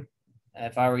encourage them,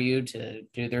 if I were you, to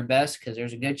do their best, because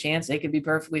there's a good chance they could be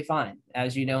perfectly fine.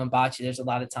 As you know, in bocce, there's a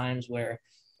lot of times where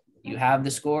you have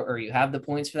the score or you have the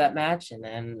points for that match, and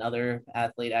then another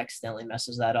athlete accidentally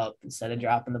messes that up instead of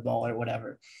dropping the ball or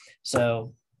whatever.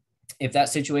 So if that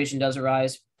situation does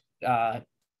arise,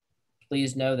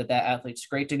 please know that athlete's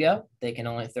great to go. They can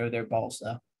only throw their balls,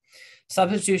 though.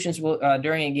 Substitutions will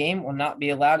during a game will not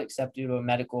be allowed except due to a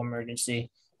medical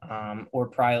emergency or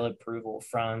prior approval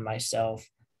from myself,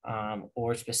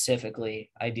 or specifically,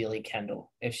 ideally,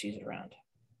 Kendall, if she's around.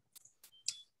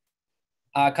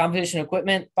 Competition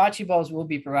equipment, bocce balls will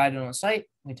be provided on site.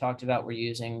 We talked about we're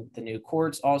using the new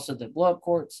courts, also the blow-up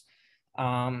courts.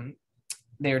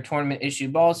 They are tournament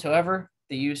issued balls. However,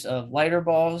 the use of lighter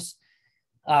balls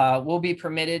will be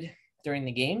permitted during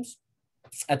the games.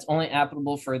 That's only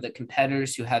applicable for the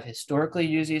competitors who have historically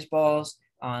used these balls,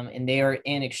 and they are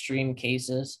in extreme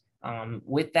cases.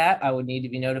 With that, I would need to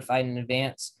be notified in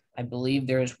advance. I believe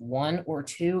there is 1 or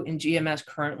 2 in GMS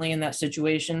currently in that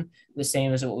situation, the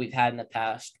same as what we've had in the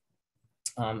past.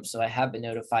 So I have been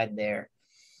notified there.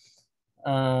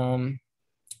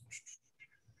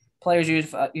 Players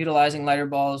utilizing lighter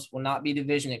balls will not be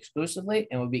division exclusively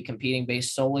and will be competing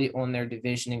based solely on their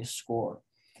divisioning score.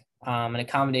 An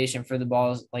accommodation for the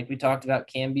balls, like we talked about,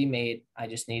 can be made. I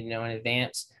just need to know in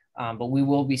advance. But we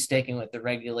will be sticking with the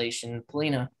regulation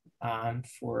Polina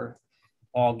for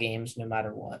all games, no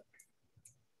matter what.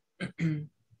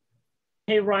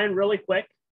 Hey, Ryan, really quick.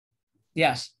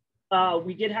 Yes.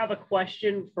 We did have a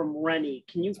question from Rennie.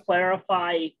 Can you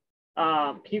clarify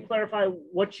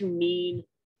what you mean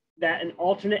that an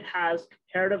alternate has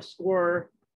comparative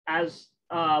score as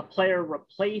player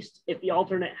replaced? If the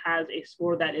alternate has a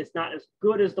score that is not as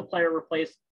good as the player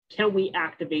replaced, can we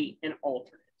activate an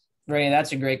alternate? Ray,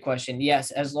 that's a great question.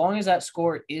 Yes, as long as that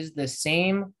score is the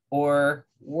same or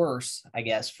worse, I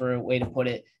guess, for a way to put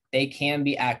it, they can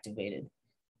be activated.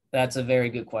 That's a very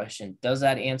good question. Does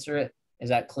that answer it? Is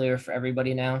that clear for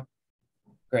everybody now?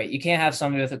 Great. You can't have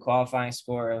somebody with a qualifying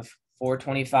score of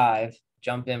 425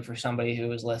 jump in for somebody who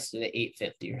was listed at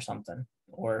 850 or something,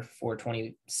 or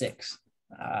 426,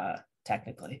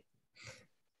 technically.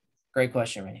 Great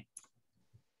question, Rennie.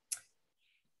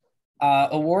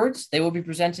 Awards, they will be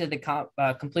presented at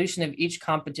the completion of each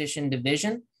competition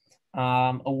division.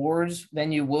 Awards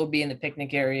venue will be in the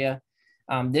picnic area.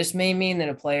 This may mean that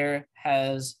a player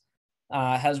has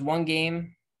one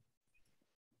game.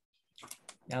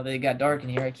 Now that it got dark in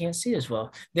here, I can't see as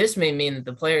well. This may mean that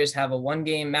the players have a 1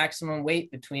 game maximum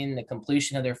wait between the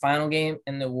completion of their final game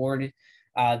and the award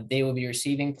they will be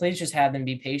receiving. Please just have them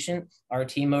be patient. Our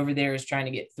team over there is trying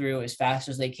to get through as fast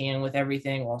as they can with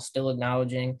everything while still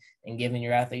acknowledging and giving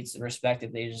your athletes the respect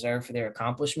that they deserve for their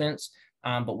accomplishments.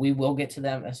 But we will get to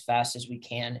them as fast as we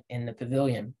can in the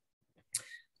pavilion.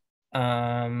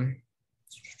 Okay.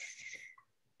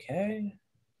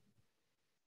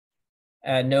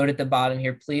 Note at the bottom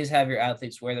here, please have your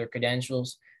athletes wear their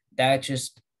credentials. That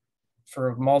just,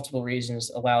 for multiple reasons,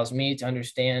 allows me to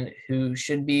understand who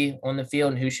should be on the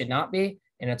field and who should not be.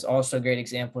 And it's also a great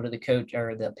example to the coach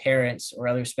or the parents or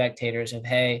other spectators of,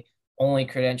 hey, only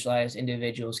credentialized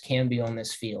individuals can be on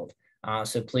this field.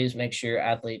 So please make sure your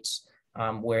athletes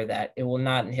wear that. It will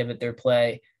not inhibit their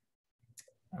play.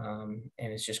 And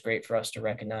it's just great for us to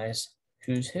recognize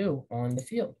who's who on the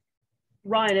field.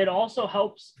 Ryan, it also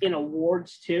helps in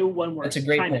awards too when we're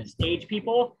trying to stage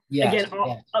people. Yes,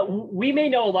 Again, we may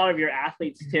know a lot of your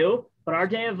athletes too, but our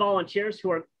day of volunteers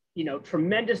who are,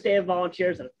 tremendous day of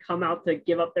volunteers that have come out to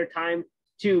give up their time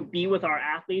to be with our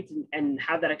athletes and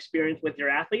have that experience with your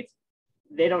athletes,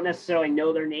 they don't necessarily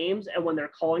know their names. And when they're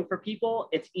calling for people,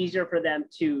 it's easier for them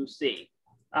to see.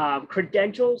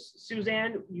 Credentials,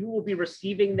 Suzanne, you will be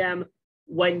receiving them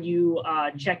when you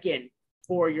check in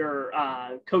for your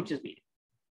coaches meeting.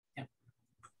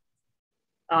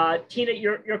 Tina,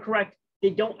 you're correct.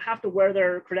 They don't have to wear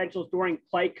their credentials during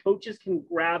play. Coaches can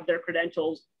grab their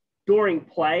credentials during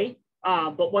play,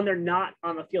 but when they're not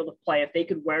on the field of play, if they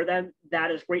could wear them,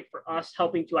 that is great for us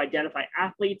helping to identify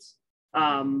athletes.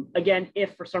 Again,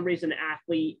 if for some reason an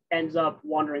athlete ends up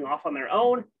wandering off on their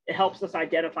own, it helps us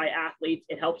identify athletes.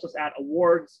 It helps us at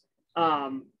awards.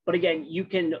 But again, you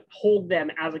can hold them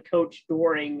as a coach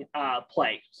during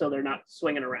play, so they're not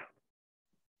swinging around.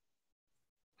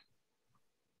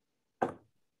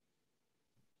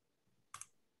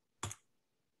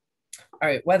 All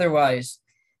right, weather-wise,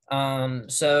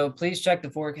 so please check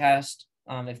the forecast.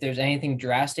 If there's anything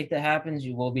drastic that happens,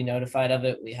 you will be notified of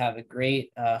it. We have a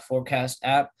great forecast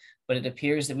app, but it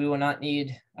appears that we will not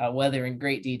need weather in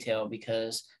great detail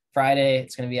because Friday,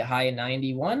 it's going to be a high of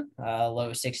 91, low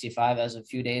of 65 as of a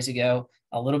few days ago.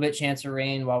 A little bit chance of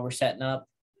rain while we're setting up.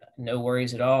 No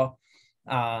worries at all.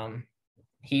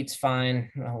 Heat's fine.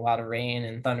 A lot of rain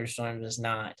and thunderstorms is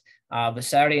not. But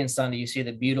Saturday and Sunday, you see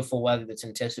the beautiful weather that's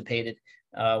anticipated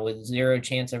with zero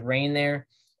chance of rain there.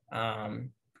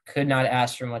 Could not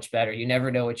ask for much better. You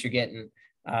never know what you're getting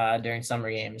during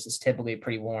summer games. It's typically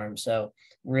pretty warm. So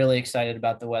really excited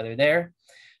about the weather there.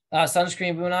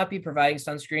 Sunscreen, we will not be providing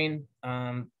sunscreen.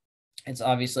 It's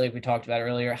obviously, like we talked about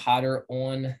earlier, hotter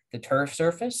on the turf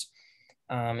surface.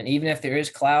 And even if there is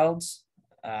clouds,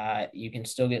 you can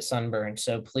still get sunburned.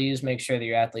 So please make sure that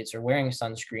your athletes are wearing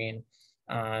sunscreen.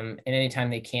 And anytime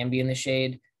they can be in the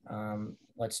shade,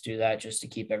 let's do that just to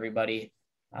keep everybody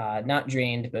not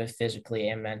drained both physically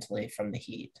and mentally from the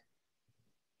heat.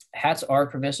 Hats are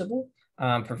permissible,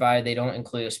 provided they don't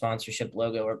include a sponsorship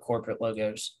logo or corporate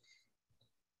logos.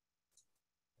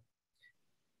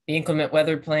 The inclement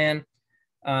weather plan,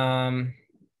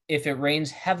 if it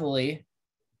rains heavily,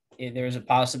 there's a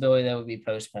possibility that would be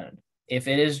postponed. If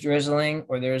it is drizzling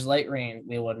or there is light rain,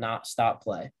 we will not stop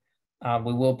play.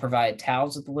 We will provide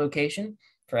towels at the location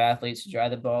for athletes to dry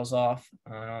the balls off,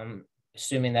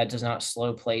 assuming that does not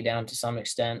slow play down to some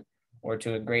extent or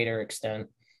to a greater extent.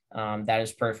 That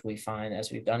is perfectly fine,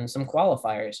 as we've done in some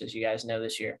qualifiers, as you guys know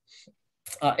this year.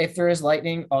 If there is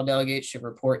lightning, all delegates should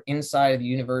report inside of the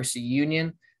University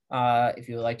Union. If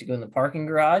you would like to go in the parking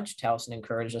garage, Towson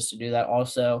encouraged us to do that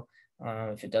also,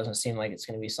 if it doesn't seem like it's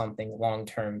going to be something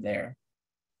long-term there.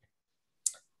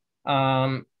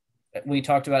 We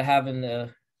talked about having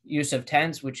the use of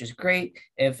tents, which is great.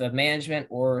 If a management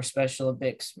or Special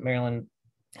Olympics Maryland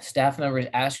staff members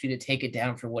ask you to take it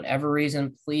down for whatever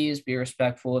reason, please be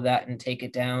respectful of that and take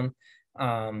it down.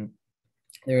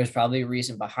 There is probably a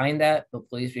reason behind that, but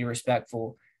please be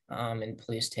respectful and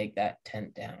please take that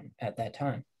tent down at that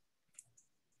time.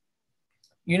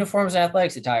 Uniforms and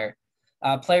athletics attire.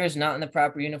 Players not in the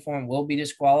proper uniform will be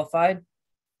disqualified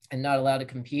and not allowed to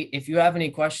compete. If you have any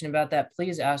question about that,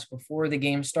 please ask before the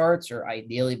game starts or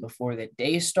ideally before the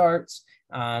day starts,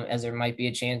 as there might be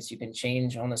a chance you can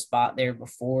change on the spot there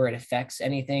before it affects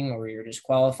anything or you're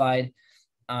disqualified.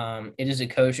 It is a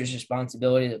coach's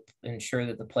responsibility to ensure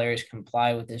that the players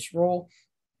comply with this rule.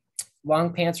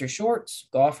 Long pants or shorts,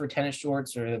 golf or tennis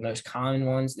shorts are the most common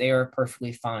ones. They are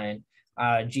perfectly fine.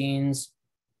 Jeans,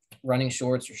 running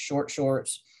shorts or short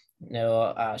shorts,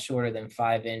 no shorter than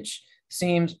 5-inch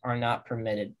seams are not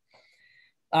permitted.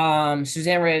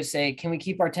 Suzanne ready to say, can we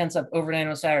keep our tents up overnight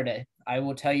on Saturday? I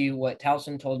will tell you what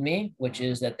Towson told me, which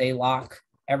is that they lock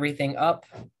everything up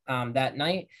that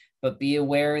night, but be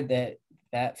aware that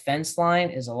that fence line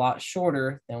is a lot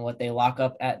shorter than what they lock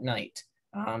up at night.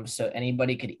 So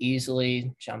anybody could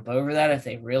easily jump over that if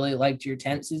they really liked your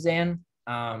tent, Suzanne.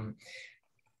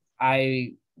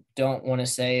 I don't want to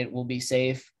say it will be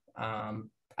safe.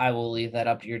 I will leave that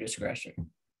up to your discretion.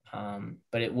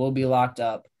 But it will be locked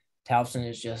up. Towson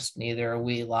is just, neither are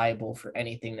we liable for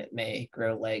anything that may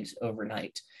grow legs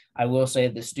overnight. I will say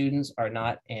the students are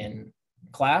not in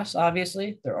class,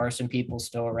 obviously. There are some people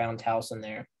still around Towson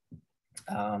there.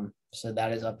 So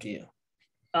that is up to you.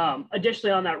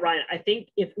 Additionally on that, Ryan, I think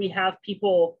if we have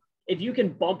people, if you can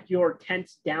bump your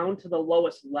tents down to the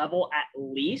lowest level at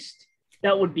least,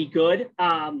 that would be good.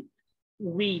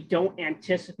 We don't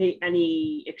anticipate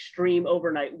any extreme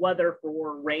overnight weather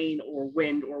for rain or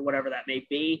wind or whatever that may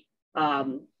be.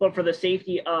 But for the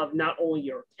safety of not only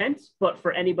your tents, but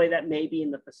for anybody that may be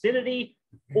in the vicinity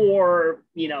or,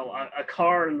 you know, a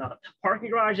car in the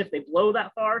parking garage, if they blow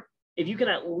that far, if you can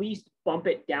at least bump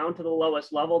it down to the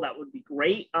lowest level, that would be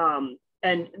great.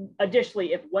 And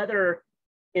additionally, if weather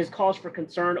is cause for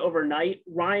concern overnight,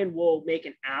 Ryan will make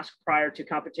an ask prior to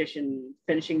competition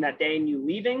finishing that day and you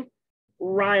leaving.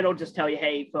 Ryan will just tell you,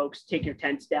 hey, folks, take your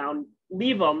tents down,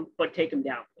 leave them, but take them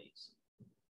down, please.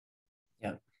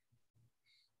 Yeah.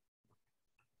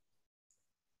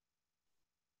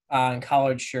 And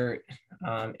collared shirt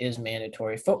is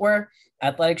mandatory. Footwear,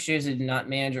 athletic shoes that do not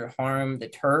manage or harm the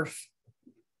turf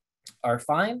are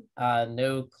fine.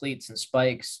 No cleats and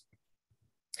spikes.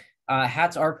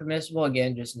 Hats are permissible.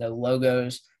 Again, just no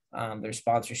logos. There's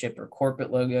sponsorship or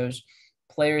corporate logos.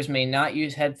 Players may not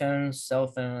use headphones, cell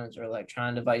phones, or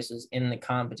electronic devices in the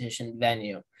competition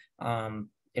venue.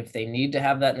 If they need to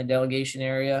have that in the delegation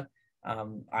area,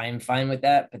 I am fine with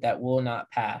that, but that will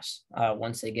not pass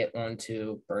once they get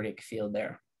onto Burdick Field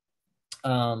there.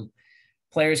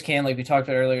 Players can, like we talked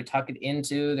about earlier, tuck it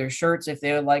into their shirts if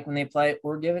they would like when they play,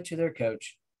 or give it to their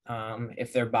coach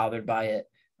if they're bothered by it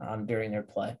during their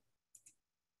play.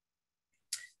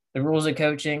 The rules of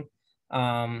coaching.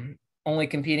 Only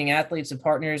competing athletes and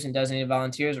partners and designated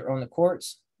volunteers are on the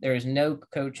courts. There is no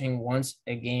coaching once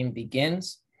a game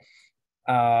begins.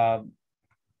 And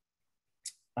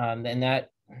that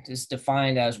is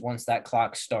defined as once that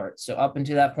clock starts. So up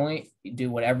until that point, you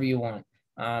do whatever you want.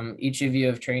 Each of you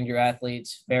have trained your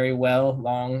athletes very well,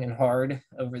 long and hard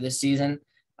over this season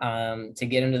to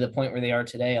get into the point where they are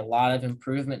today. A lot of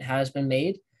improvement has been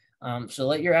made. So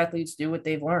let your athletes do what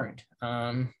they've learned.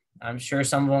 I'm sure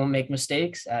some of them will make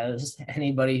mistakes, as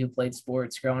anybody who played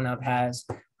sports growing up has.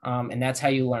 And that's how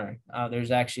you learn.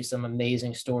 There's actually some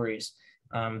amazing stories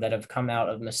that have come out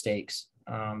of mistakes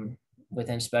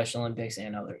within Special Olympics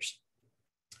and others.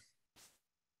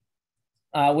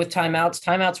 With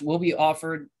timeouts will be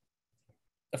afforded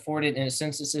in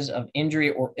instances of injury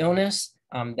or illness.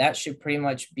 That should pretty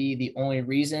much be the only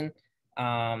reason.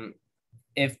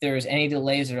 If there's any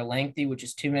delays that are lengthy, which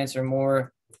is 2 minutes or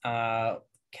more,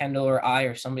 Kendall or I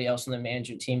or somebody else on the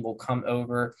management team will come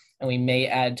over and we may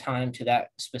add time to that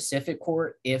specific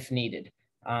court if needed.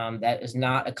 That is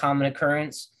not a common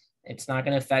occurrence. It's not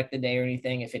going to affect the day or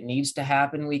anything. If it needs to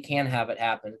happen, we can have it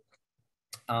happen.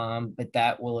 But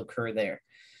that will occur there.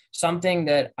 Something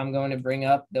that I'm going to bring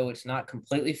up, though it's not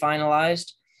completely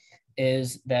finalized,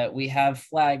 is that we have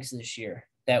flags this year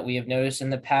that we have noticed in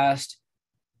the past.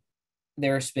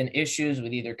 There's been issues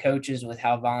with either coaches with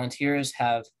how volunteers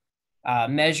have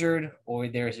measured, or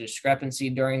there's a discrepancy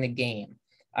during the game.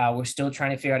 We're still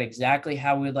trying to figure out exactly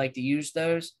how we'd like to use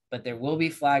those, but there will be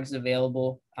flags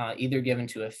available, either given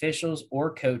to officials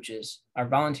or coaches, our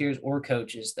volunteers or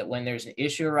coaches, that when there's an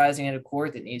issue arising at a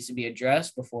court that needs to be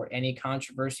addressed before any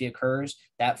controversy occurs,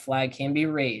 that flag can be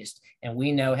raised. And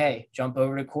we know, hey, jump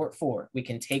over to court 4. We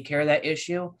can take care of that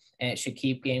issue, and it should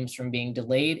keep games from being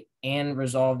delayed and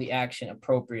resolve the action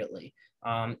appropriately.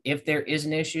 If there is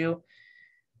an issue,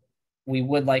 we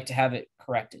would like to have it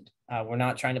corrected. We're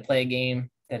not trying to play a game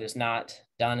that is not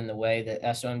done in the way that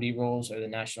SOMD rules or the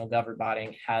National Governing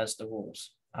Body has the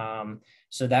rules.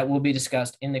 So that will be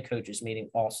discussed in the coaches meeting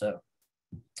also,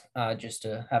 just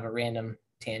to have a random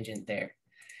tangent there.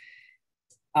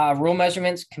 Rule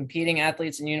measurements: competing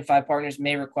athletes and unified partners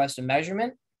may request a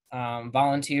measurement.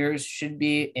 Volunteers should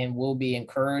be and will be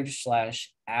encouraged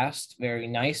 / asked very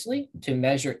nicely to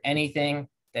measure anything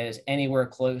that is anywhere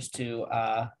close to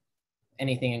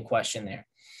anything in question there.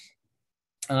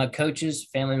 Coaches,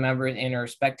 family members, and or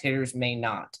spectators may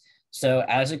not. So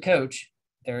as a coach,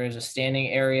 there is a standing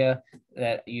area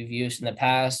that you've used in the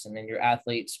past, and then your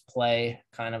athletes play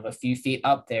kind of a few feet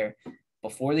up there.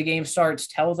 Before the game starts,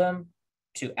 tell them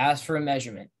to ask for a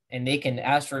measurement, and they can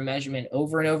ask for a measurement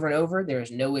over and over and over. There is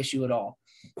no issue at all.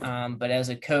 But as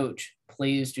a coach,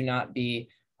 please do not be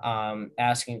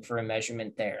asking for a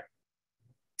measurement there.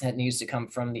 That needs to come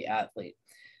from the athlete.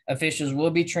 Officials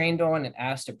will be trained on and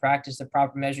asked to practice the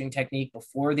proper measuring technique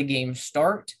before the game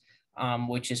start,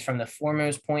 which is from the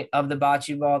foremost point of the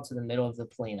bocce ball to the middle of the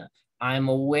plena. I'm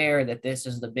aware that this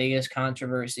is the biggest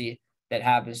controversy that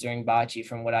happens during bocce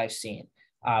from what I've seen.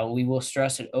 We will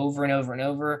stress it over and over and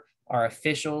over. Our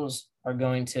officials are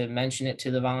going to mention it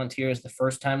to the volunteers the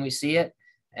first time we see it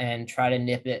and try to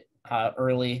nip it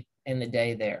early in the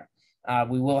day there.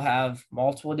 We will have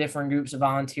multiple different groups of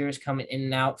volunteers coming in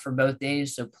and out for both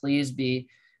days, so please be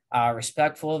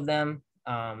respectful of them.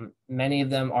 Many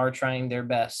of them are trying their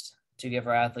best to give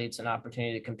our athletes an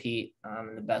opportunity to compete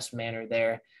in the best manner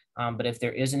there. But if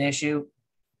there is an issue,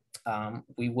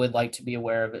 we would like to be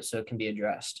aware of it so it can be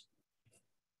addressed.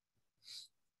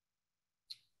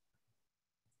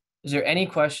 Is there any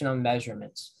question on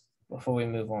measurements before we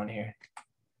move on here?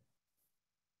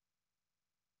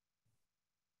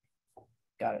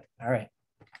 Got it. All right.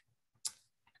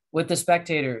 With the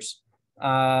spectators,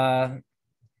 the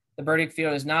Burdick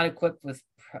Field is not equipped with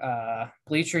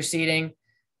bleacher seating.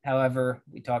 However,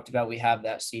 we talked about we have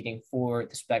that seating for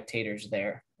the spectators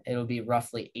there. It'll be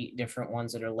roughly 8 different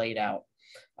ones that are laid out.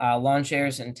 Lawn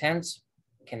chairs and tents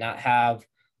cannot have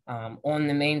on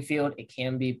the main field. It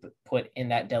can be put in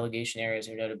that delegation area, as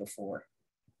we noted before.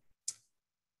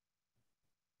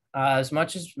 As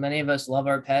much as many of us love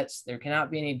our pets, there cannot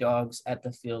be any dogs at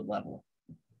the field level.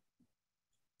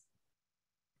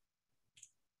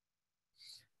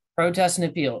 Protests and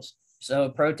appeals. So a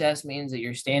protest means that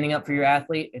you're standing up for your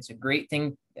athlete. It's a great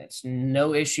thing. That's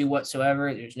no issue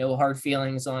whatsoever. There's no hard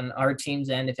feelings on our team's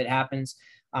end if it happens.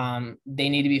 They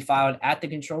need to be filed at the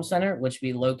control center, which will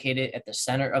be located at the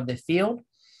center of the field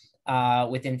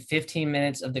within 15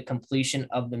 minutes of the completion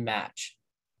of the match.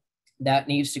 That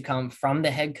needs to come from the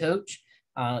head coach.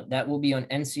 That will be on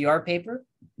NCR paper,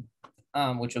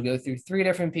 which will go through 3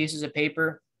 different pieces of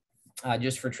paper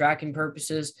just for tracking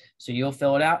purposes. So you'll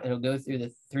fill it out. It'll go through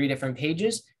the 3 different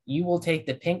pages. You will take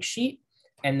the pink sheet,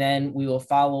 and then we will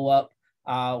follow up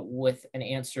with an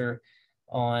answer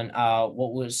on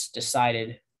what was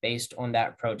decided based on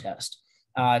that protest.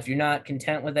 If you're not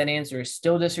content with that answer or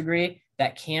still disagree,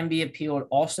 that can be appealed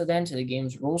also then to the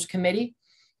Games Rules Committee.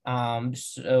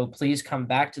 So please come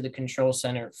back to the Control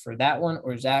Center for that one.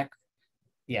 Or Zach,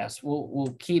 yes,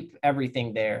 we'll keep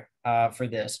everything there for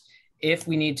this. If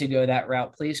we need to go that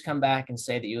route, please come back and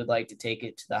say that you would like to take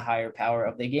it to the higher power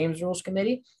of the Games Rules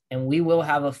Committee, and we will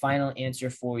have a final answer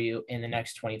for you in the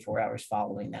next 24 hours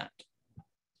following that.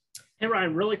 Hey,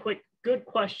 Ryan, really quick, good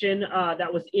question.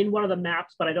 That was in one of the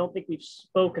maps, but I don't think we've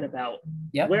spoken about.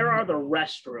 Yep. Where are the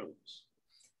restrooms?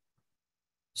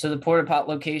 So the porta pot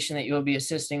location that you will be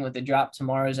assisting with the drop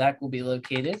tomorrow, Zach, will be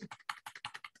located.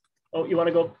 Oh, you want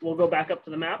to go? We'll go back up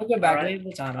to the map. We'll go back later in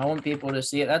the time. I want people to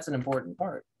see it. That's an important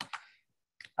part.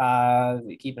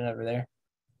 Keep it over there.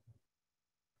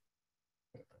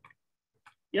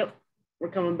 Yep. We're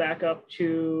coming back up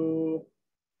to,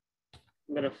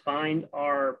 I'm going to find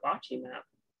our bocce map.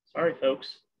 Sorry,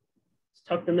 folks. It's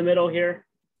tucked in the middle here.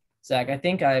 Zach, I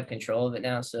think I have control of it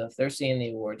now. So if they're seeing the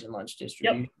awards and lunch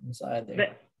distribution inside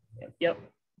there. Yep.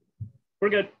 We're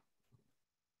good.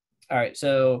 All right.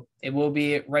 So it will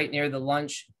be right near the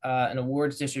lunch and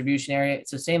awards distribution area.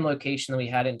 It's the same location that we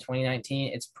had in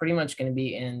 2019. It's pretty much going to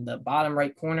be in the bottom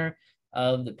right corner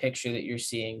of the picture that you're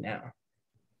seeing now.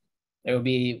 There will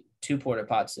be 2 porta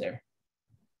pots there.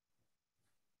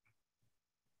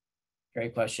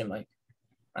 Great question, Mike.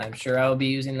 I'm sure I will be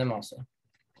using them also.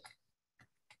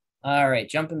 All right,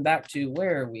 jumping back to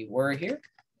where we were here.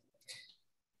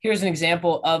 Here's an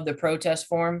example of the protest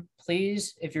form.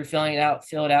 Please, if you're filling it out,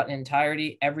 fill it out in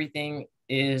entirety. Everything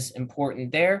is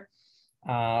important there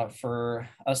for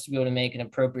us to be able to make an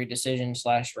appropriate decision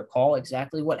 / recall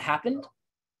exactly what happened.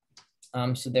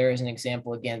 So there is an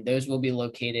example. Again, those will be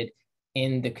located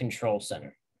in the control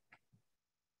center.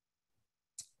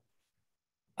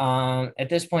 At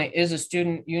this point, is a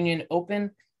student union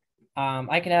open?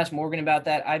 I can ask Morgan about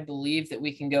that. I believe that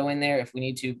we can go in there if we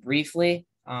need to briefly.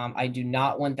 I do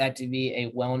not want that to be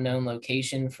a well-known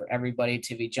location for everybody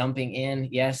to be jumping in.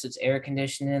 Yes, it's air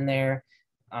conditioned in there,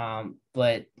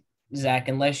 but Zach,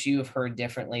 unless you have heard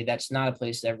differently, that's not a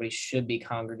place that everybody should be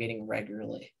congregating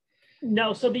regularly.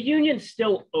 No, so the union's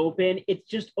still open. It's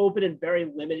just open in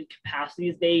very limited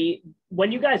capacities.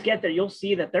 When you guys get there, you'll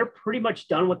see that they're pretty much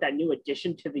done with that new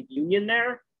addition to the union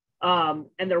there. And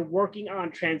they're working on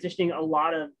transitioning a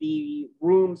lot of the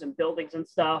rooms and buildings and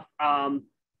stuff.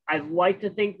 I'd like to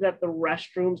think that the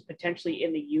restrooms potentially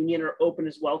in the union are open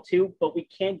as well too, but we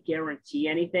can't guarantee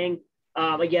anything.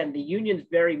 Again, the union's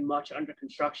very much under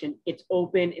construction. It's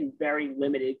open in very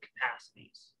limited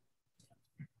capacities.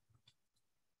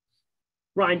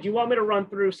 Ryan, do you want me to run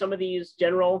through some of these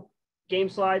general game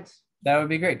slides? That would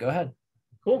be great. Go ahead.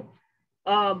 Cool.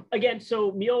 Again,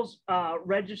 so meals,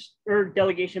 registered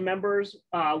delegation members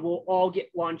will all get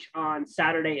lunch on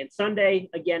Saturday and Sunday.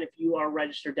 Again, if you are a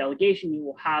registered delegation, you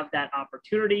will have that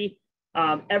opportunity.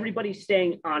 Everybody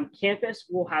staying on campus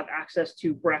will have access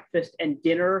to breakfast and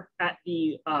dinner at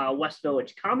the West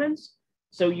Village Commons.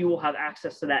 So you will have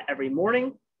access to that every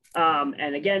morning.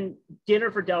 And again,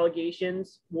 dinner for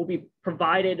delegations will be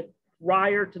provided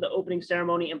prior to the opening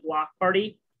ceremony and block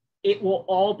party. It will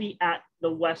all be at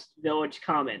the West Village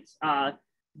Commons.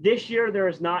 This year, there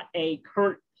is not a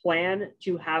current plan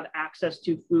to have access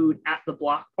to food at the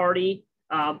block party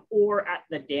or at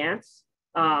the dance.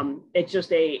 It's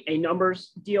just a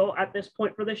numbers deal at this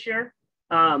point for this year.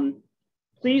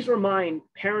 Please remind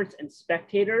parents and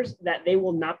spectators that they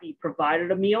will not be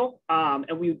provided a meal,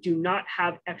 and we do not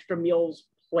have extra meals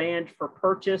planned for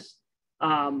purchase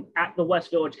at the West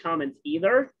Village Commons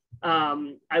either.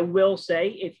 I will say,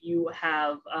 if you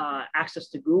have access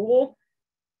to Google,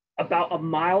 about a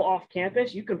mile off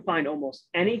campus, you can find almost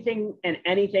anything and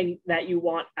anything that you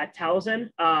want at Towson.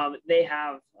 They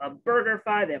have a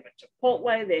BurgerFi, they have a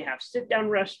Chipotle, they have sit-down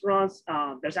restaurants.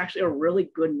 There's actually a really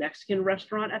good Mexican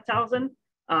restaurant at Towson.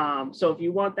 So if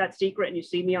you want that secret and you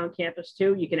see me on campus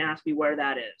too, you can ask me where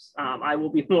that is. I will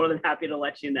be more than happy to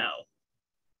let you know.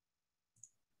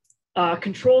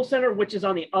 Control Center, which is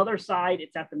on the other side,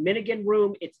 it's at the Minigan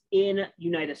Room. It's in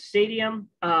Unitas Stadium.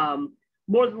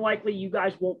 More than likely, you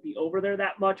guys won't be over there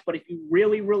that much, but if you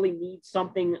really, really need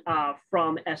something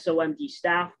from SOMD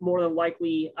staff, more than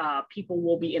likely, people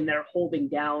will be in there holding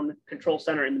down Control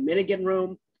Center in the Minigan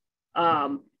Room.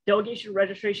 Delegation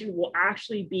registration will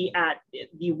actually be at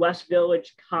the West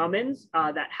Village Commons.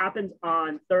 That happens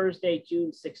on Thursday,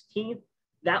 June 16th.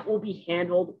 That will be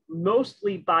handled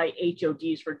mostly by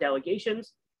HODs for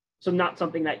delegations, so not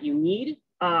something that you need.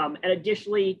 And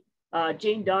additionally,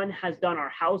 Jane Dunn has done our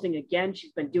housing again.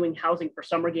 She's been doing housing for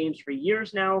summer games for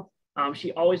years now.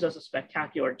 She always does a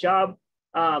spectacular job.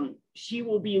 She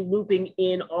will be looping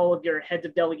in all of your heads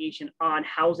of delegation on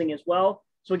housing as well.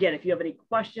 So again, if you have any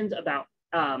questions about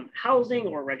housing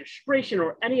or registration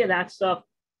or any of that stuff,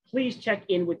 please check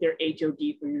in with your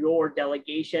HOD for your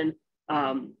delegation.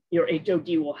 Your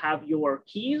HOD will have your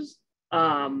keys.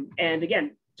 And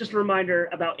again, just a reminder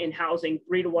about in housing,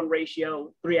 3-to-1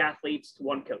 ratio, 3 athletes to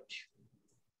 1 coach.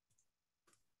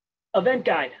 Event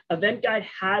guide. Event guide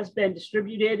has been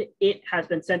distributed. It has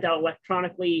been sent out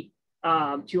electronically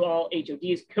to all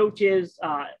HODs, coaches,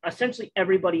 essentially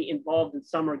everybody involved in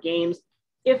summer games.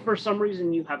 If for some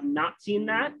reason you have not seen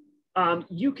that,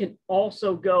 you can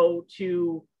also go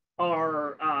to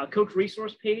our coach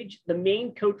resource page. The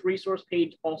main coach resource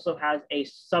page also has a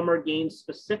summer games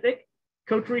specific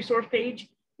coach resource page.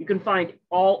 You can find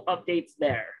all updates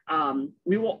there.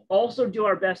 We will also do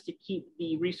our best to keep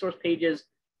the resource pages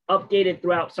updated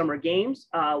throughout summer games.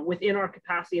 Within our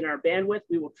capacity and our bandwidth,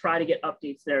 we will try to get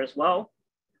updates there as well.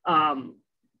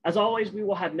 As always, we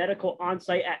will have medical on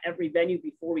site at every venue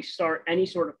before we start any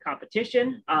sort of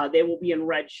competition. They will be in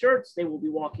red shirts. They will be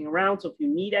walking around. So if you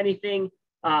need anything,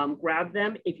 grab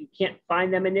them. If you can't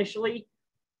find them initially,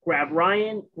 grab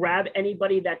Ryan, grab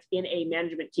anybody that's in a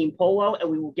management team polo, and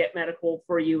we will get medical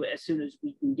for you as soon as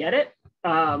we can get it.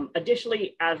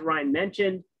 Additionally, as Ryan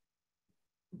mentioned,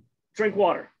 drink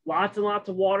water, lots and lots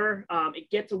of water.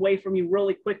 It gets away from you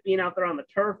really quick being out there on the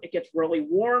turf. It gets really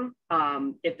warm.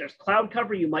 If there's cloud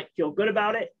cover, you might feel good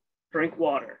about it. Drink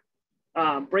water.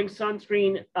 Bring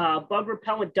sunscreen. Bug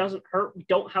repellent doesn't hurt. We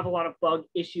don't have a lot of bug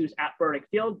issues at Burdick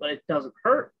Field, but it doesn't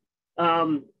hurt.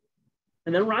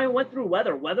 And then Ryan went through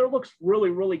weather. Weather looks really,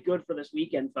 really good for this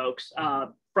weekend, folks.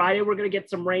 Friday, we're going to get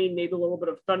some rain, maybe a little bit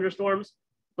of thunderstorms.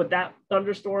 But that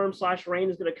thunderstorm / rain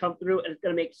is going to come through, and it's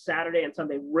going to make Saturday and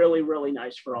Sunday really, really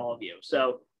nice for all of you.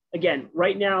 So again,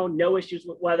 right now, no issues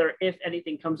with weather. If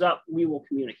anything comes up, we will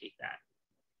communicate that.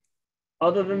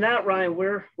 Other than that, Ryan,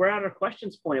 we're at our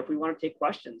questions point if we want to take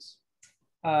questions.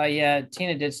 Yeah,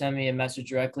 Tina did send me a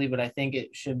message directly, but I think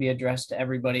it should be addressed to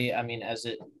everybody. I mean,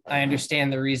 I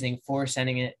understand the reasoning for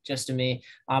sending it just to me.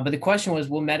 But the question was,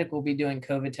 will medical be doing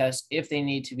COVID tests if they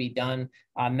need to be done?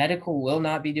 Medical will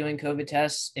not be doing COVID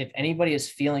tests. If anybody is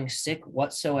feeling sick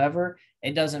whatsoever,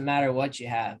 it doesn't matter what you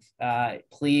have.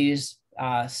 Please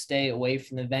stay away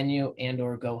from the venue and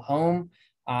or go home.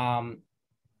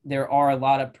 There are a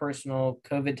lot of personal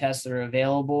COVID tests that are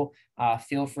available.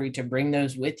 Feel free to bring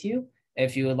those with you.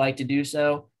 If you would like to do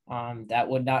so, that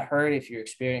would not hurt. If you're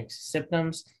experiencing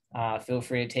symptoms, feel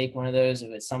free to take one of those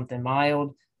if it's something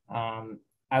mild.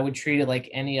 I would treat it like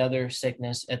any other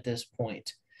sickness at this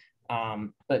point.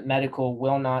 But medical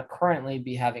will not currently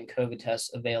be having COVID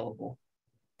tests available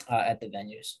at the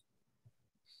venues.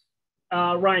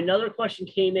 Ryan, another question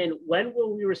came in. When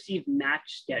will we receive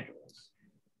match schedules?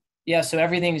 Yeah, so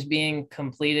everything's being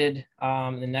completed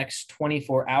in the next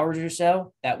 24 hours or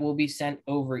so. That will be sent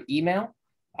over email,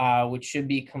 which should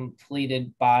be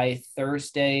completed by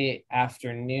Thursday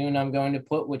afternoon, I'm going to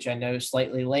put, which I know is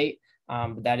slightly late,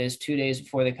 but that is 2 days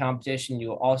before the competition. You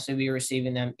will also be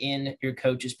receiving them in your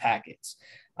coaches' packets.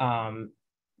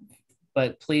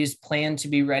 But please plan to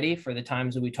be ready for the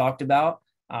times that we talked about.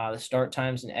 The start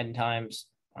times and end times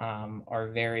are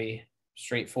very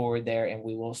straightforward there, and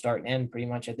we will start and end pretty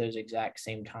much at those exact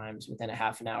same times within a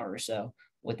half an hour or so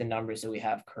with the numbers that we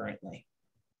have currently.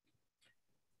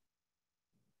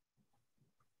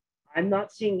 I'm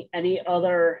not seeing any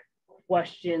other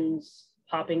questions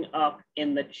popping up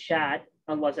in the chat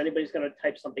unless anybody's going to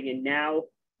type something in now.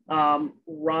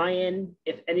 Ryan,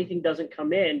 if anything doesn't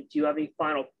come in, do you have any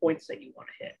final points that you want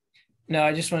to hit? No,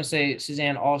 I just want to say,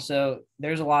 Suzanne, also,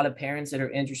 there's a lot of parents that are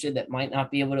interested that might not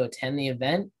be able to attend the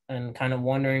event and kind of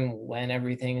wondering when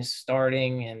everything is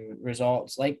starting and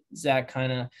results. Like Zach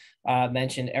kind of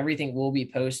mentioned, everything will be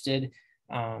posted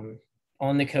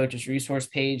on the coach's resource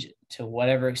page to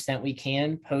whatever extent we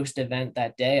can post-event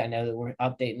that day. I know that we're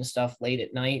updating stuff late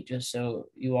at night just so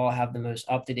you all have the most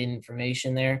up-to-date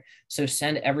information there. So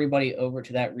send everybody over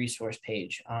to that resource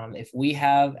page. If we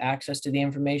have access to the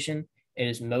information, it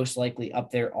is most likely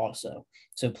up there also.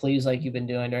 So please, like you've been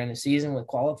doing during the season with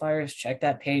qualifiers, check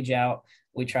that page out.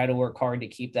 We try to work hard to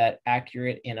keep that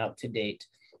accurate and up to date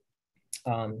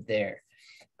there.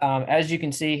 As you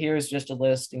can see, here's just a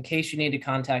list in case you need to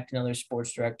contact another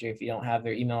sports director if you don't have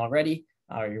their email already,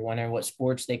 or you're wondering what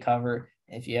sports they cover.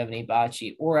 If you have any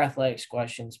bocce or athletics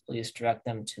questions, please direct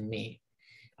them to me.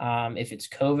 If it's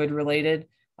COVID related,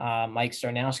 Mike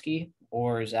Starnowski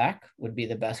or Zach would be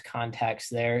the best contacts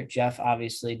there. Jeff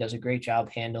obviously does a great job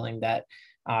handling that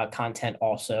content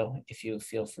also, if you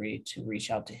feel free to reach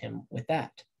out to him with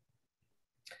that.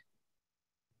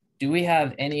 Do we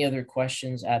have any other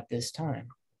questions at this time?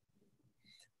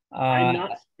 I'm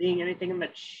not seeing anything in the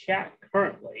chat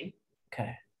currently.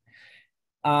 Okay.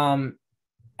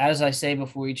 As I say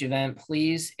before each event,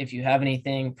 please, if you have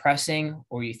anything pressing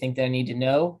or you think that I need to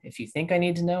know, if you think I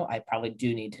need to know, I probably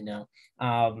do need to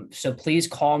know. So please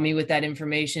call me with that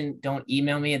information. Don't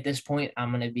email me at this point. I'm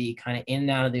going to be kind of in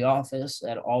and out of the office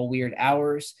at all weird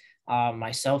hours.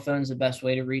 My cell phone is the best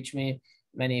way to reach me.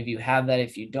 Many of you have that.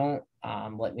 If you don't,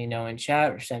 let me know in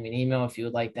chat or send me an email if you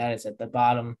would like that. It's at the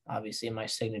bottom, obviously, in my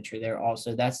signature there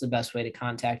also. That's the best way to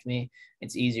contact me.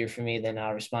 It's easier for me than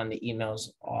I'll respond to emails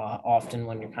often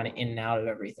when you're kind of in and out of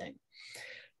everything.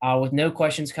 With no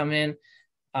questions come in,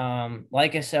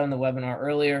 like I said on the webinar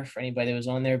earlier, for anybody that was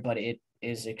on there, but it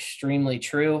is extremely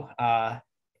true.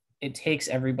 It takes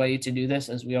everybody to do this,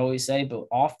 as we always say, but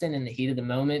often in the heat of the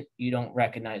moment, you don't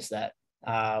recognize that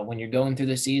when you're going through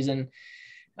the season.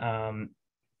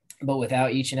 But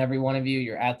without each and every one of you,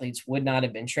 your athletes would not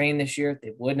have been trained this year.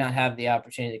 They would not have the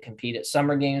opportunity to compete at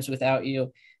summer games without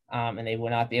you. And they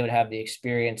would not be able to have the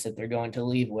experience that they're going to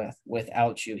leave with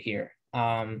without you here.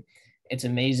 It's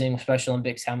amazing, Special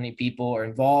Olympics, how many people are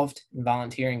involved in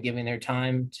volunteering, giving their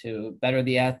time to better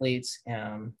the athletes.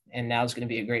 And now it's going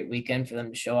to be a great weekend for them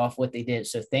to show off what they did.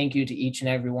 So thank you to each and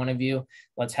every one of you.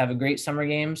 Let's have a great summer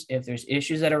games. If there's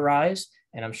issues that arise,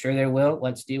 and I'm sure there will,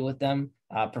 let's deal with them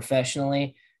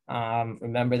professionally.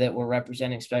 Remember that we're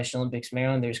representing Special Olympics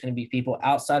Maryland. There's going to be people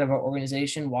outside of our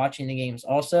organization watching the games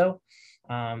also,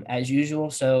 as usual.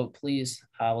 So please,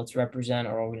 let's represent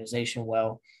our organization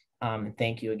well. And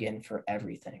thank you again for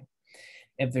everything.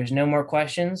 If there's no more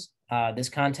questions, this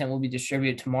content will be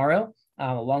distributed tomorrow,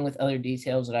 along with other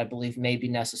details that I believe may be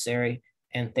necessary.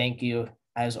 And thank you,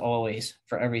 as always,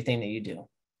 for everything that you do.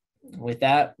 With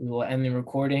that, we will end the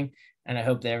recording, and I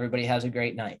hope that everybody has a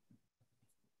great night.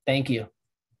 Thank you.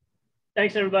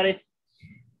 Thanks, everybody.